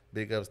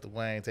big ups to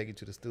Wayne, take you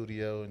to the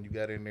studio, and you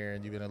got in there,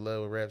 and you been in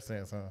love with rap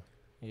since, huh?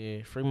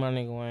 Yeah, free my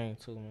nigga Wayne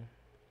too, man.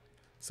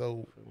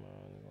 So Free my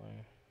nigga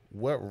Wayne.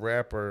 what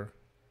rapper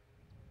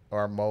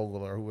or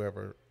mogul or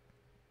whoever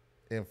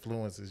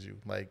influences you?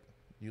 Like,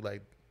 you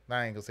like,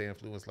 I ain't gonna say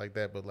influence like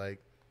that, but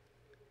like,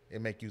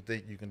 it make you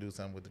think you can do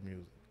something with the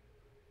music.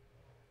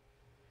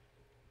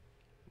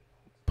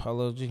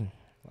 Polo G,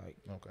 like,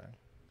 Okay.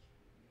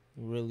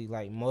 really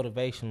like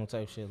motivational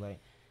type shit, like,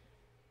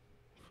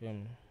 feel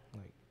me?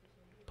 Like,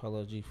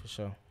 Polo G for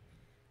sure.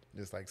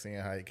 Just like seeing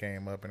how he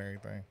came up and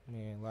everything.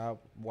 Man, I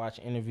watch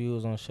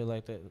interviews on shit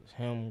like that.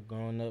 Him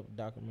growing up,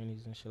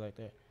 documentaries and shit like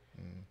that.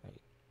 Mm.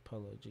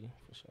 Polo G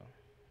for sure.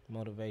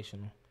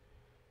 Motivational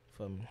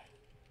for me.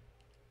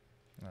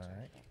 All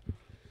right.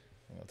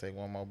 I'm going to take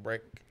one more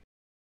break.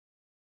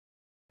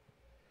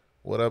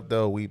 What up,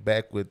 though? We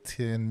back with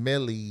 10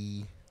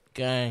 Millie.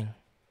 Gang.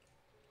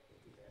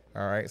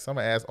 All right. So I'm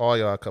going to ask all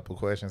y'all a couple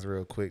questions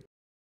real quick.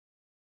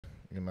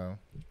 You know.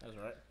 That's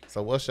right.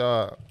 So what's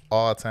y'all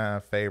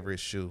all-time favorite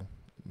shoe?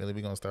 Millie,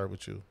 we going to start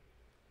with you.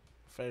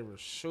 Favorite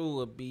shoe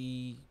would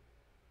be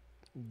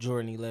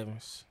Jordan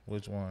 11s.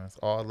 Which ones?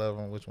 All of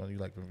them? Which one you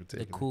like in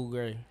particular? The cool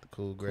gray. The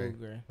cool gray. Cool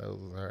gray. Those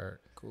was hard.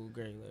 Cool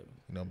gray 11.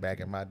 You know, back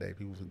in my day,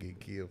 people would get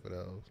killed for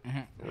those.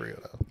 For real,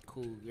 though.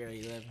 Cool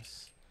gray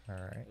 11s. All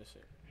right. That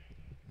shit.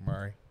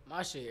 Murray.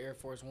 My shit, Air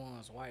Force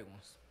Ones, white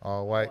ones.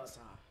 All white. All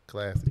time.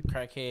 Classic.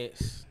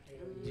 Crackheads.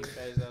 G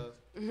Bezos.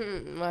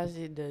 My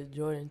shit, the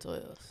Jordan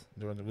 12s.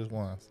 Jordan, which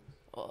ones?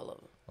 All of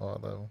them. All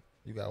of them.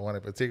 You got one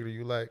in particular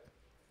you like?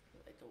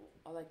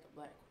 I like the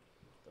black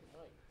one.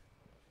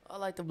 I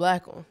like the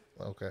black one.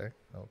 Okay.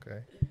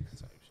 Okay.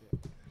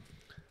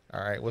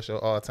 All right. What's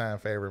your all-time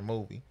favorite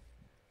movie?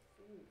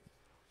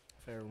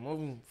 Favorite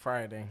movie?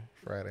 Friday.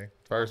 Friday.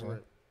 First one.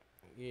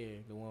 Yeah,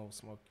 the one with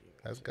Smokey.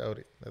 That's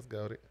goated. That's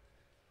goated.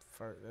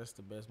 That's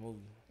the best movie.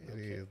 It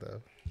is,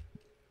 though.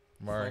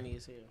 Murray. Funny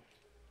as hell.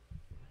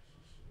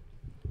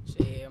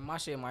 Shit, my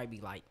shit might be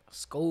like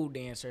school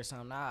dance or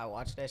something. I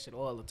watch that shit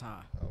all the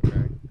time.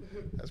 Okay.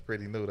 That's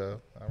pretty new,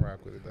 though. I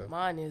rock with it, though.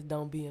 Mine is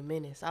Don't Be a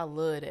Menace. I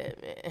love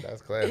that, man.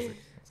 That's classic.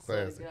 It's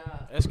Swear to classic.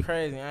 God. That's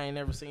crazy. I ain't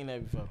never seen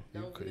that before.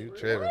 You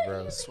tripping,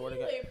 bro. Swear to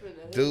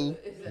God. Do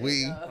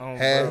we Oh,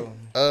 have bro.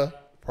 a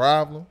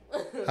problem?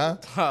 Huh?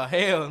 Oh,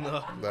 hell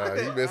no. Nah,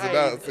 you missing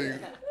out. See,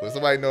 when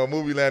somebody know a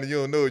movie line and you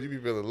don't know it, you be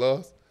feeling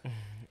lost.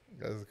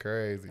 That's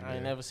crazy, I ain't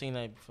man. never seen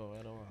that before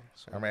at all.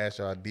 I'm going to ask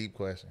y'all a deep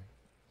question.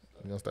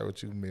 We're going to start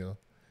with you, Mill.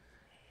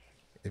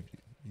 If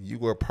you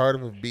were part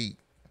of a beat,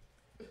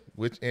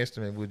 which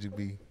instrument would you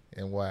be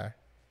and why?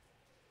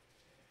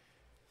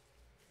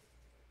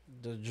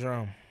 The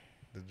drum.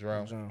 The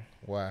drum? The drum.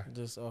 Why?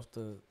 Just off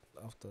the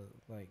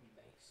like,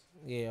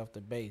 yeah, off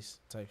the bass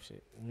type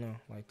shit. You know,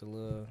 like the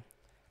little.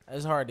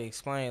 It's hard to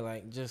explain.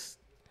 Like just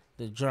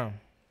the drum.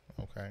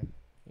 Okay.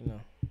 You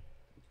know.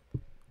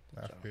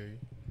 I feel you.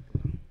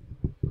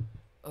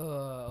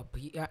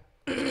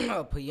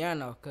 A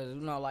piano, cause you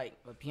know, like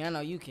a piano,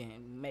 you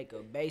can make a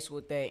bass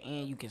with that,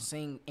 and you can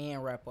sing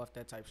and rap off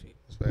that type shit.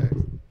 It's facts.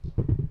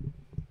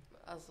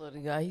 I swear to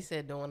God, he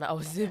said the one I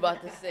was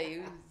about to say.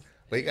 It was,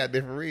 But he got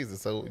different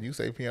reasons. So you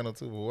say piano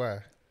too, but why?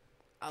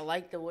 I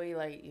like the way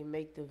like you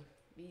make the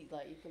beat.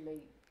 Like you can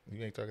make.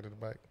 You ain't talking to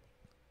the mic?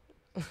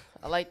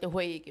 I like the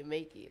way you can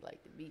make it,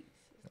 like the beats.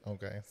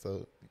 Okay.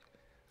 So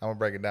I'm going to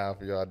break it down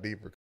for y'all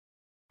deeper.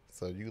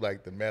 So you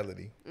like the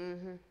melody.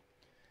 Mhm.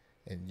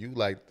 And you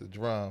like the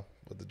drum,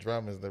 but the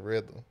drum is the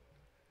rhythm.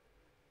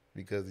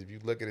 Because if you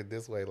look at it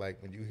this way,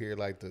 like when you hear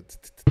like the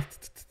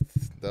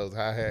those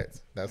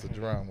hi-hats, that's a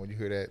drum. When you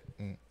hear that,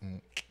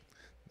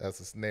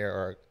 that's a snare,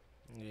 or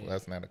Yeah. well,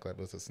 that's not a clap,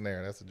 it's a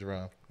snare, that's a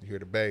drum. You hear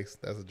the bass,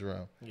 that's a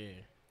drum. Yeah.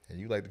 And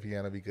you like the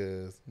piano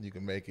because you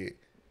can make it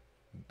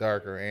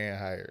darker and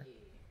higher.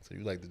 So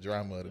you like the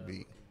drama of the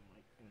beat.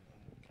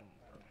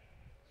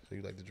 So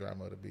you like the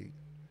drama of the beat.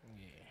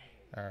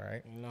 Yeah. All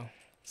right. You know.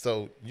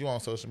 So you on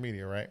social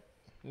media, right?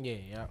 Yeah.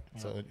 Yeah.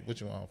 So what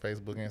you on?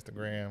 Facebook,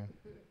 Instagram,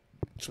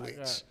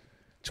 Twitch,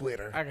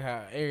 Twitter. I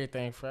got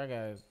everything for. I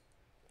got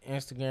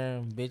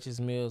Instagram, bitches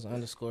mills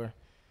 _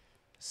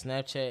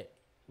 Snapchat,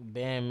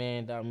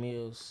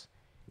 bandman.mills,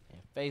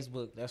 and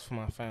Facebook. That's for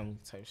my family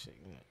type shit.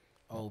 You know,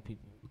 old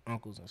people,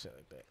 uncles and shit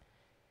like that.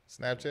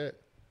 Snapchat.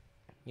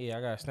 Yeah,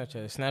 I got a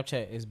Snapchat.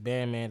 Snapchat is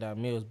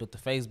bandman.mills, but the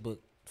Facebook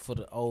for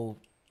the old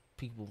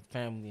people,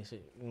 family and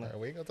shit. You know? All right,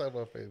 we ain't gonna talk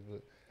about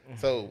Facebook.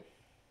 So,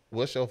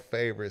 what's your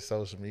favorite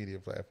social media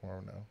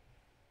platform now?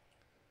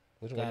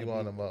 Which one you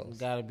on the most?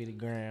 Gotta be the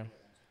gram.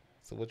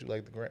 So what you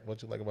like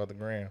what you like about the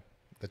gram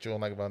that you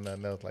don't like about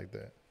nothing else like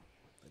that?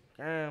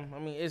 Gram, I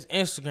mean, it's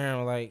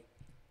Instagram. Like,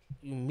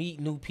 you meet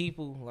new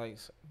people, like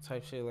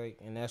type shit, like,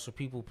 and that's where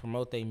people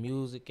promote their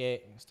music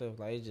at and stuff.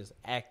 Like, it's just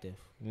active,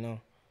 you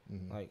know.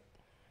 Mm-hmm. Like,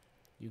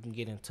 you can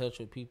get in touch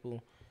with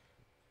people,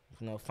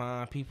 you know,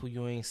 find people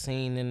you ain't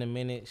seen in a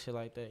minute, shit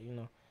like that, you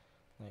know.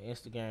 Like,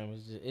 Instagram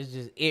is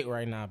just it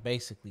right now,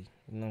 basically.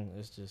 You know,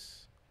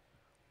 it's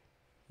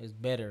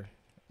better.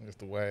 It's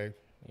the wave.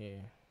 Yeah.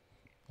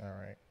 All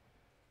right.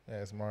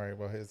 Ask Mario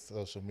about his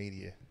social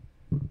media.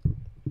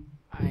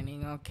 I ain't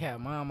even gonna cap.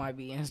 Mine might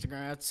be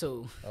Instagram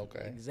too.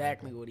 Okay.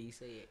 Exactly Okay. what he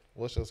said.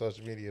 What's your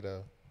social media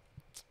though?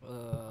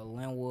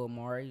 Linwood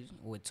Mari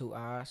with 2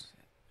 eyes.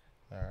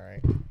 All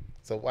right.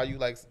 So why you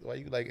like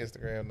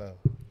Instagram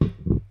though?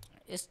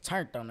 It's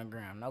turned on the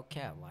gram, no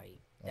cap. Like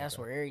that's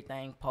Okay. where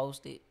everything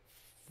posted.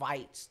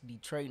 Fights,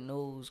 Detroit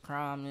news,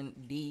 crime,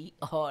 and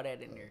all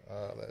that in there.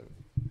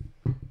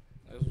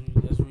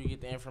 That's where you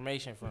get the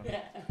information from.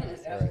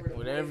 That's right. where the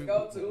Whatever, boys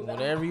go to.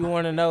 whatever you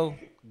want to know,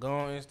 go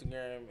on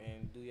Instagram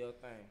and do your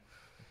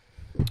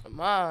thing.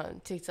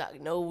 Mine, TikTok,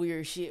 no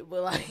weird shit,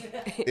 but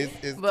like, Is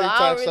But I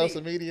TikTok really-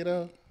 social media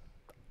though?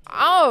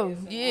 oh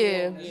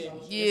yeah,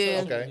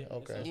 yeah,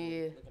 Okay.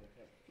 yeah.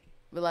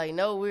 But like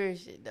no weird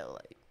shit though.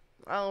 Like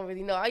I don't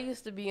really know. I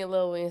used to be in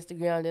love with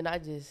Instagram, then I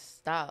just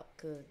stopped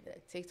because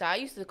TikTok. I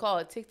used to call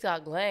it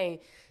TikTok lane.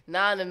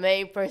 Now I'm the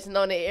main person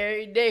on it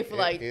every day for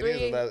like 3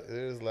 years.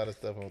 There's a lot of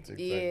stuff on TikTok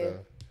Yeah.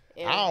 though.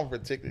 And I don't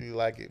particularly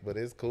like it, but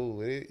it's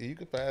cool. You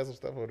can find some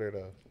stuff over there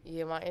though.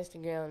 yeah, my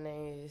Instagram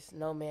name is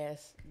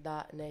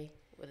nomads.nay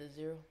with a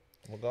 0.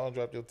 Well, go and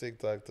drop your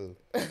TikTok too.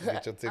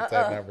 Get your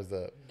TikTok numbers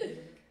up.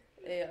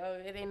 Yeah,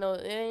 it ain't no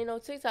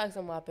TikToks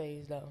on my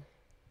page though.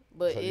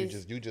 But So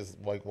it's you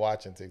just like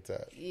watching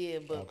TikTok. yeah,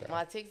 but Okay.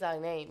 my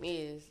TikTok name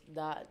is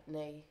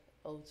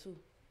 .nay02.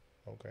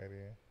 Okay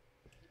then.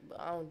 But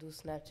I don't do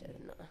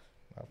Snapchat no.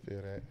 I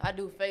feel that. I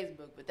do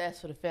Facebook, but that's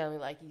for the family,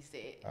 like he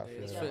said. I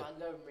feel It's that. not my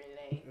government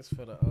name. It's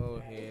for the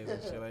old heads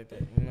and shit like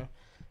that, you know.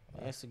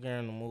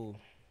 Instagram the move,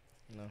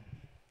 you know.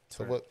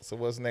 So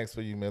what's next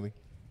for you, Millie?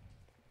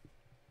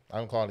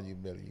 I'm calling you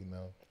Millie, you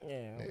know.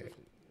 Yeah. Yeah.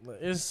 Look,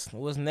 it's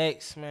what's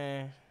next,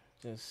 man.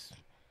 Just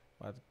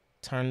about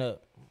to turn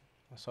up.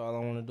 That's all I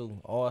want to do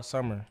all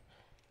summer.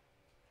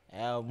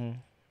 Album,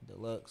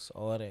 deluxe,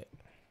 all that.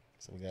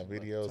 So we got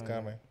videos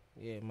coming.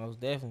 Yeah, most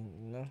definitely.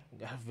 You know,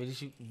 got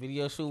a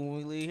video shoot when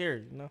we leave here.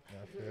 You know,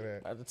 I feel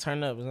that. about to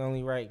turn up. It's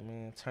only right,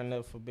 man. Turn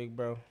up for Big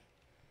Bro.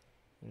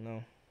 You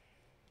know,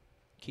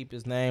 keep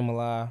his name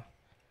alive.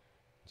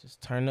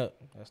 Just turn up.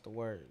 That's the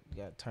word. You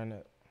gotta turn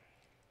up.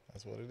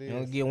 That's what it You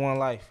only is. get one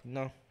life. You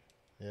know.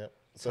 Yep.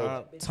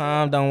 So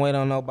Time don't wait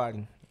on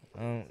nobody.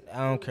 I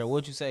don't care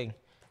what you say.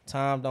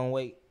 Time don't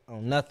wait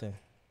on nothing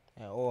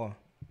at all.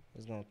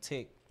 It's gonna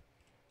tick.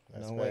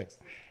 that's No way. facts.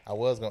 I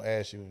was gonna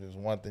ask you if there's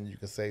one thing you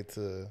can say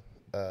to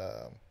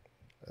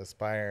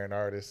aspiring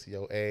artists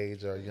your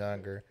age or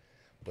younger,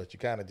 but you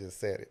kind of just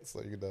said it.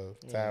 So time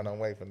Yeah. don't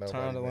wait for nobody.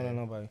 Time don't wait on man.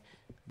 nobody.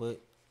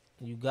 But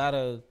you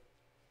gotta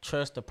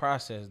trust the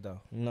process, though.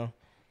 You know,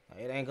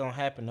 it ain't gonna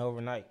happen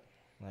overnight.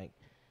 Like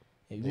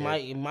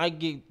it might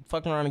get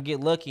fucking around and get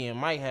lucky. And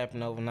it might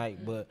happen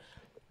overnight, but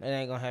it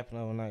ain't gonna happen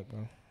overnight,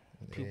 bro.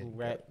 People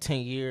Yeah. rap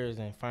 10 years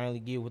and finally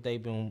get what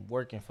they've been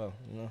working for.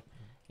 You know,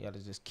 you gotta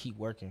just keep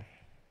working.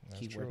 That's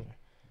Keep true. working.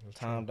 That's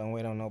Time don't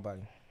wait on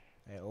nobody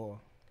at all.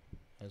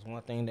 There's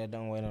one thing that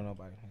don't wait on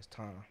nobody. It's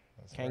time.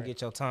 That's Can't right.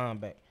 get your time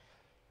back.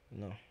 You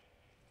know.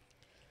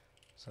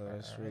 So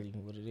that's Alright. really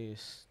what it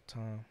is.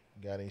 Time.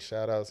 Got any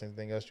shout outs?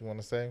 Anything else you want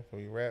to say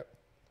before you rap?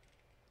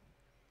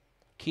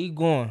 Keep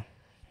going.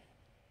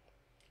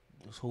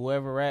 Just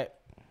whoever rap,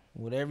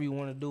 whatever you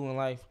want to do in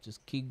life,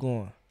 just keep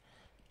going.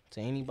 To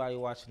anybody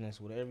watching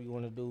this, whatever you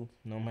want to do,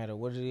 no matter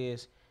what it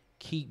is,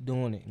 keep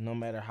doing it. No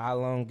matter how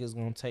long it's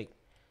gonna take.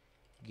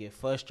 Get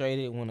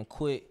frustrated, want to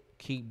quit,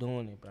 keep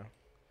doing it, bro.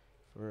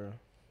 For real.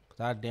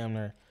 Cause I damn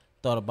near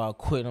thought about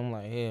quitting. I'm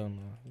like, hell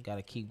no, you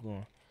gotta keep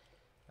going.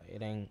 Like,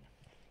 it ain't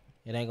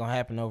gonna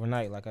happen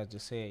overnight. Like I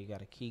just said, you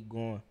gotta keep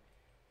going,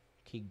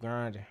 keep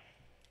grinding.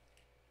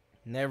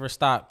 Never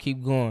stop,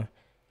 keep going.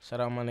 Shout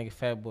out my nigga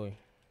Fat Boy.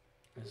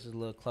 That's his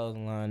little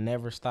closing line.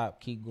 Never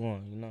stop, keep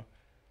going. You know.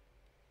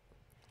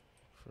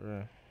 For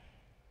real.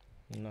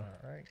 You know.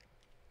 All right.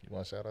 You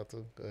want a shout out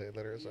to? Go ahead,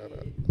 let her a shout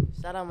out.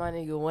 Shout out my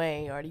nigga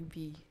Wayne,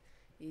 RDP.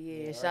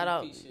 Yeah, shout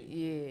out. RDP shit.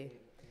 Yeah.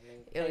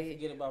 Can't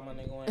forget about my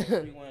nigga Wayne.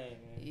 Free Wayne, man.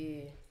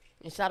 Yeah.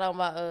 And shout out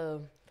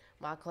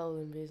my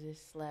clothing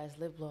business /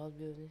 lip gloss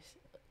business.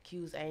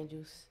 Q's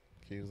Angels.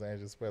 Q's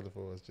Angels, spell it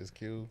for us. Just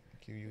Q,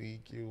 Q-U-E,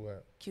 Q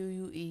what?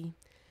 QUE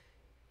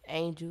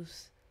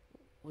Angels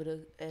with a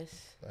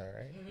S. All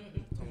right.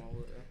 Come on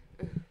with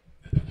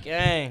that.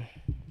 Gang,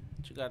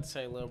 what you got to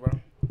say, little bro?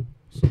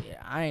 Shit,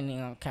 I ain't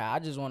even gonna care. I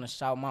just want to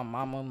shout my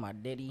mama, my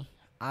daddy,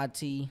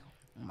 auntie,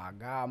 my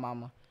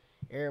godmama,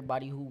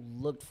 everybody who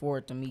looked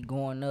forward to me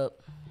going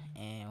up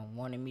and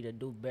wanted me to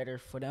do better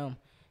for them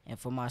and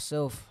for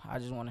myself. I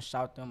just want to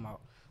shout them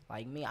out.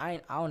 Like me,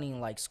 I don't even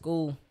like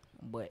school,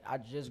 but I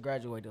just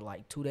graduated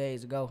like 2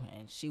 days ago,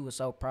 and she was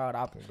so proud.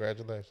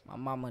 Congratulations. My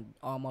mama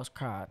almost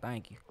cried.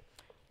 Thank you.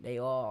 They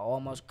all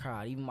almost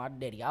cried. Even my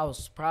daddy. I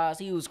was surprised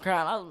he was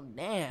crying. I was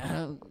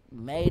damn,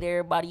 made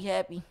everybody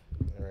happy.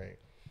 All right.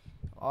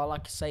 All I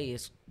can say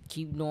is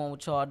keep doing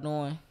what y'all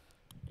doing.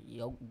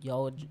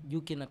 Yo,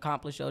 you can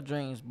accomplish your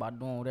dreams by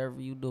doing whatever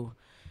you do.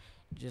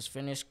 Just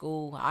finish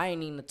school. I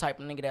ain't even the type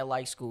of nigga that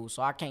likes school,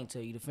 so I can't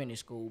tell you to finish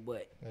school.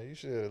 But Now, you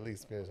should at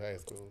least finish high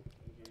school.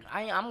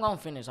 I'm gonna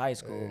finish high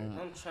school.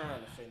 I'm trying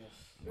to finish.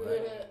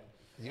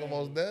 You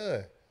almost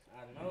done.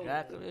 I know.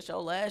 Exactly. It's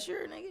your last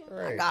year, nigga.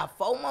 I Right. got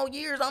 4 more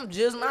years. I'm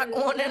just not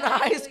going into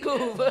high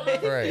school. But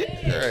Right.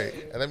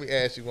 And let me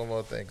ask you one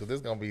more thing, because this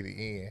is going to be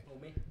the end.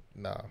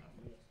 Nah.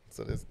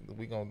 So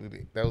we going to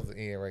do that was the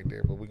end right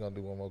there, but we going to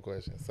do one more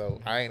question.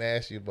 So I ain't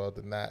asked you about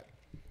the knot.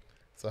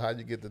 So how'd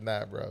you get the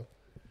knot, bro?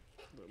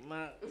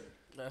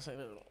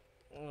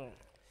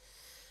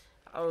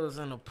 I was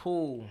in a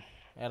pool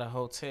at a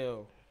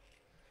hotel.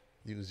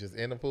 You was just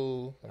in the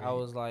pool? I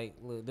was like,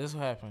 look, this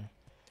what happened.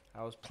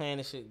 I was playing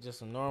this shit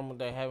just a normal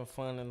day, having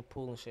fun in the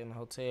pool and shit in the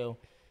hotel.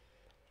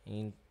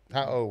 And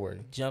How old were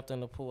you? jumped in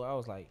the pool. I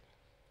was like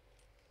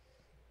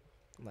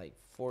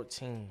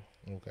 14.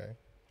 Okay.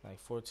 Like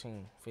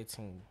 14,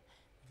 15.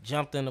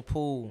 Jumped in the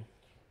pool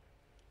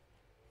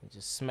and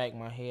just smacked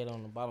my head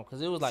on the bottom.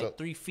 Because it was like So-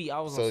 3 feet. I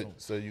was on some...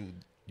 So you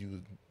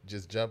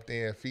just jumped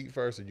in feet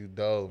first, or you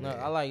dove No,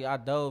 in? I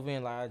dove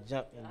in. Like, I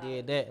jumped and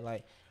did that.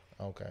 Like,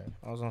 Okay.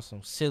 I was on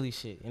some silly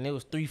shit. And it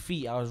was 3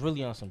 feet. I was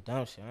really on some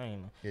dumb shit. I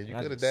ain't know. Yeah, you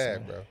I could have just-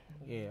 dived, bro.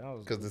 Yeah, I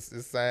was... Because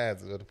it's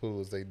signs of the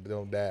pools, they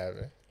don't dive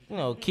in. You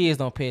know, kids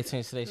don't pay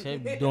attention to that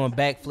shit. They be doing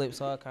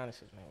backflips, all kind of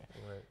shit, man.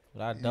 Right.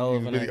 But I You dove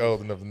in really that.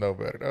 old enough to know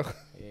better, though.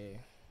 Yeah,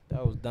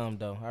 that was dumb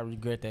though. I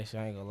regret that shit.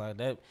 I ain't gonna lie.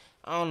 That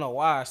I don't know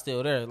why it's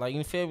still there. Like,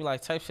 you feel me?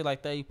 Like, type shit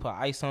like that. You put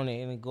ice on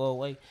it and it go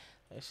away.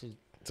 That shit.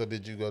 So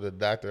did you go to the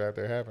doctor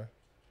after it happened?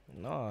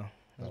 Nah.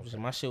 Okay.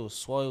 My shit was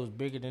swole. It was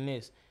bigger than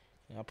this.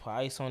 And I put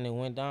ice on it,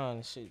 went down,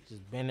 and shit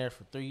just been there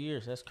for 3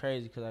 years. That's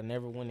crazy because I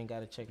never went and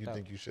got it checked You out.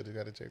 think you should have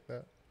got it checked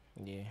out?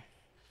 Yeah.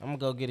 I'm gonna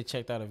go get it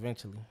checked out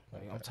eventually.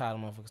 Like, I'm tired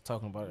of motherfuckers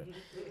talking about it.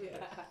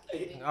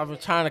 I've been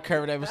trying to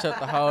cover that bitch up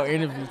the whole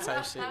interview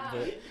type shit,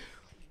 but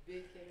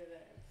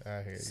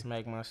I hear you.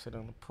 smack my shit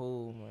on the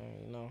pool, man,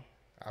 you know.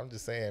 I'm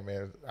just saying,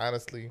 man.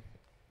 Honestly,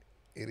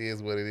 it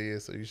is what it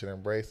is, so you should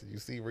embrace it. You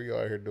see Rio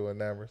out here doing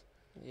numbers,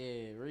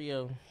 Yeah,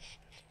 Rio.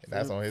 and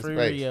that's on his free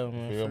face. Rio,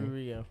 man. Feel Free me?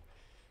 Rio.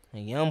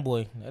 And young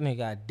boy, that nigga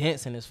got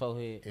dents in his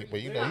forehead. Yeah,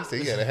 but you know, he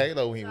said he had a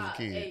halo when he was a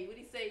kid. Hey, what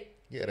he say?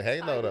 He had a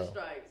halo though.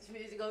 Stripes.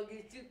 He's gonna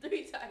get you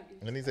 3 times.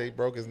 And he said he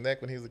broke his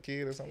neck when he was a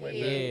kid or something like that.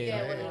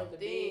 Yeah. One of them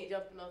things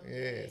jumping off the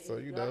Yeah, bed. so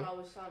His you know. grandma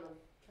was trying to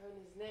turn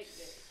his neck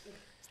back.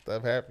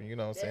 Stuff happen, you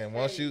know what I'm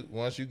That's saying?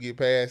 Once you get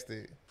past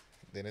it,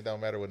 then it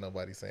don't matter what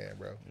nobody's saying,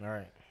 bro. All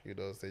right. You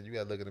know what I'm saying? You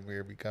gotta look in the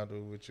mirror, be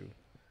comfortable with you.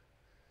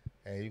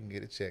 And you can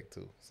get it checked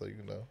too. So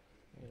you know.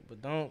 Yeah,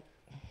 but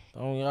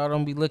y'all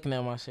don't be looking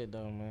at my shit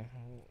though, man.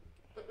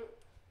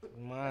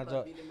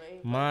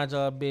 Mind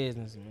y'all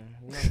business, man.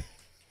 You know?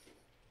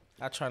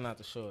 I try not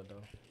to show it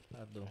though.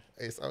 I do.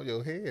 It's on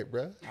your head,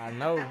 bro. I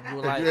know. But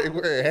If like, you ain't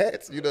wearing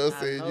hats, you know what I'm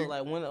I saying? know, You,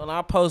 like when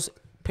I post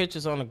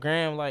pictures on the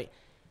gram, like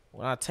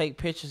when I take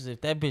pictures,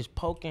 if that bitch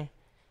poking,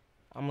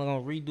 I'm gonna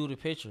redo the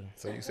picture.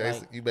 so you say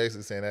like- you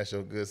basically saying that's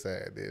your good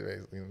side, then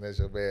basically, and that's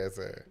your bad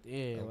side. Yeah,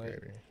 Okay,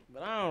 like, then.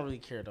 but I don't really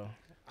care though.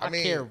 I I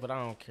mean- care, but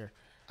I don't care.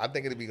 I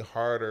think it'd be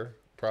harder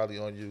probably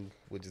on you,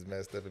 which is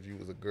messed up if you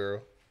was a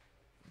girl.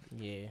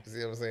 Yeah, You see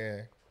what I'm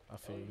saying? I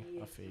feel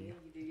you. I feel you.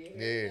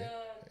 Yeah.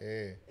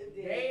 Yeah.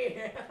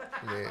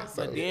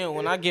 So But then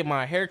when I get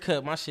my hair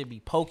cut, my shit be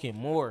poking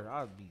more.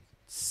 I'd be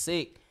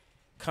sick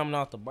coming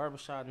out the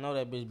barbershop. Know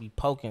that bitch be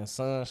poking,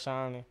 sun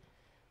shining.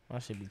 My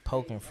shit be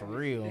poking for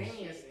real.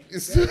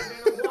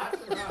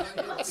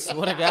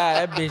 Swear to God,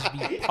 that bitch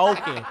be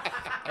poking.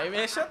 Hey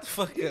man, shut the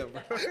fuck up,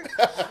 bro.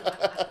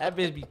 That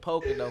bitch be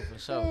poking though for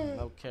sure.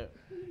 No cap.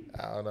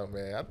 I don't know,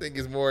 man. I think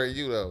it's more of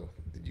you though.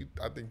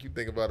 I think you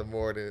think about it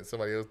more than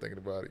somebody else thinking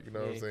about it. You know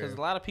what I'm saying? Because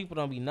a lot of people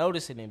don't be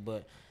noticing it,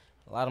 but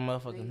a lot of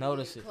motherfuckers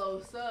notice it.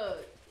 Close up.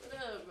 What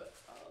up, bro?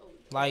 Oh,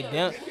 Like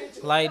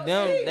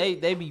them,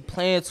 they be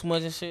playing too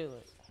much and shit.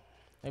 Like,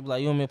 they be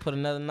like, you want me to put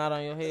another knot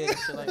on your head and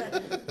shit like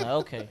that? Like,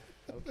 okay.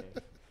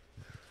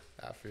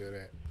 I feel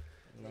that.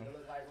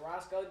 Look like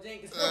Roscoe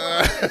Jenkins.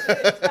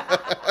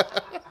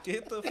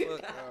 Get the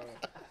fuck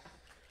out.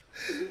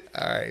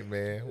 All right,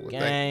 man. Well,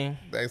 Gang.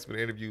 thanks for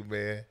the interview,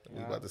 man.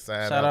 We about to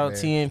sign Shout out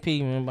man.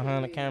 TNP, man,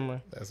 behind the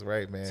camera. That's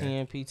right, man.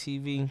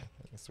 Tmptv.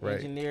 That's right.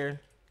 Engineer,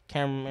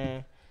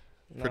 cameraman,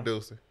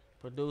 Producer.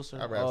 producer.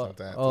 I rap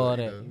sometimes. All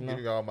too, that. you You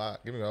know. know?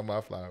 Give me all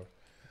my flowers.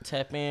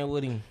 Tap in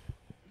with him.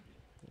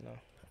 You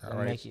know, All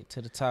right. make it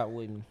to the top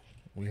with me.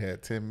 We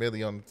had 10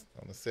 million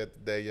on the set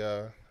today,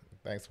 y'all.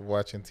 Thanks for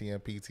watching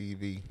TMP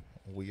TV.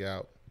 We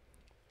out.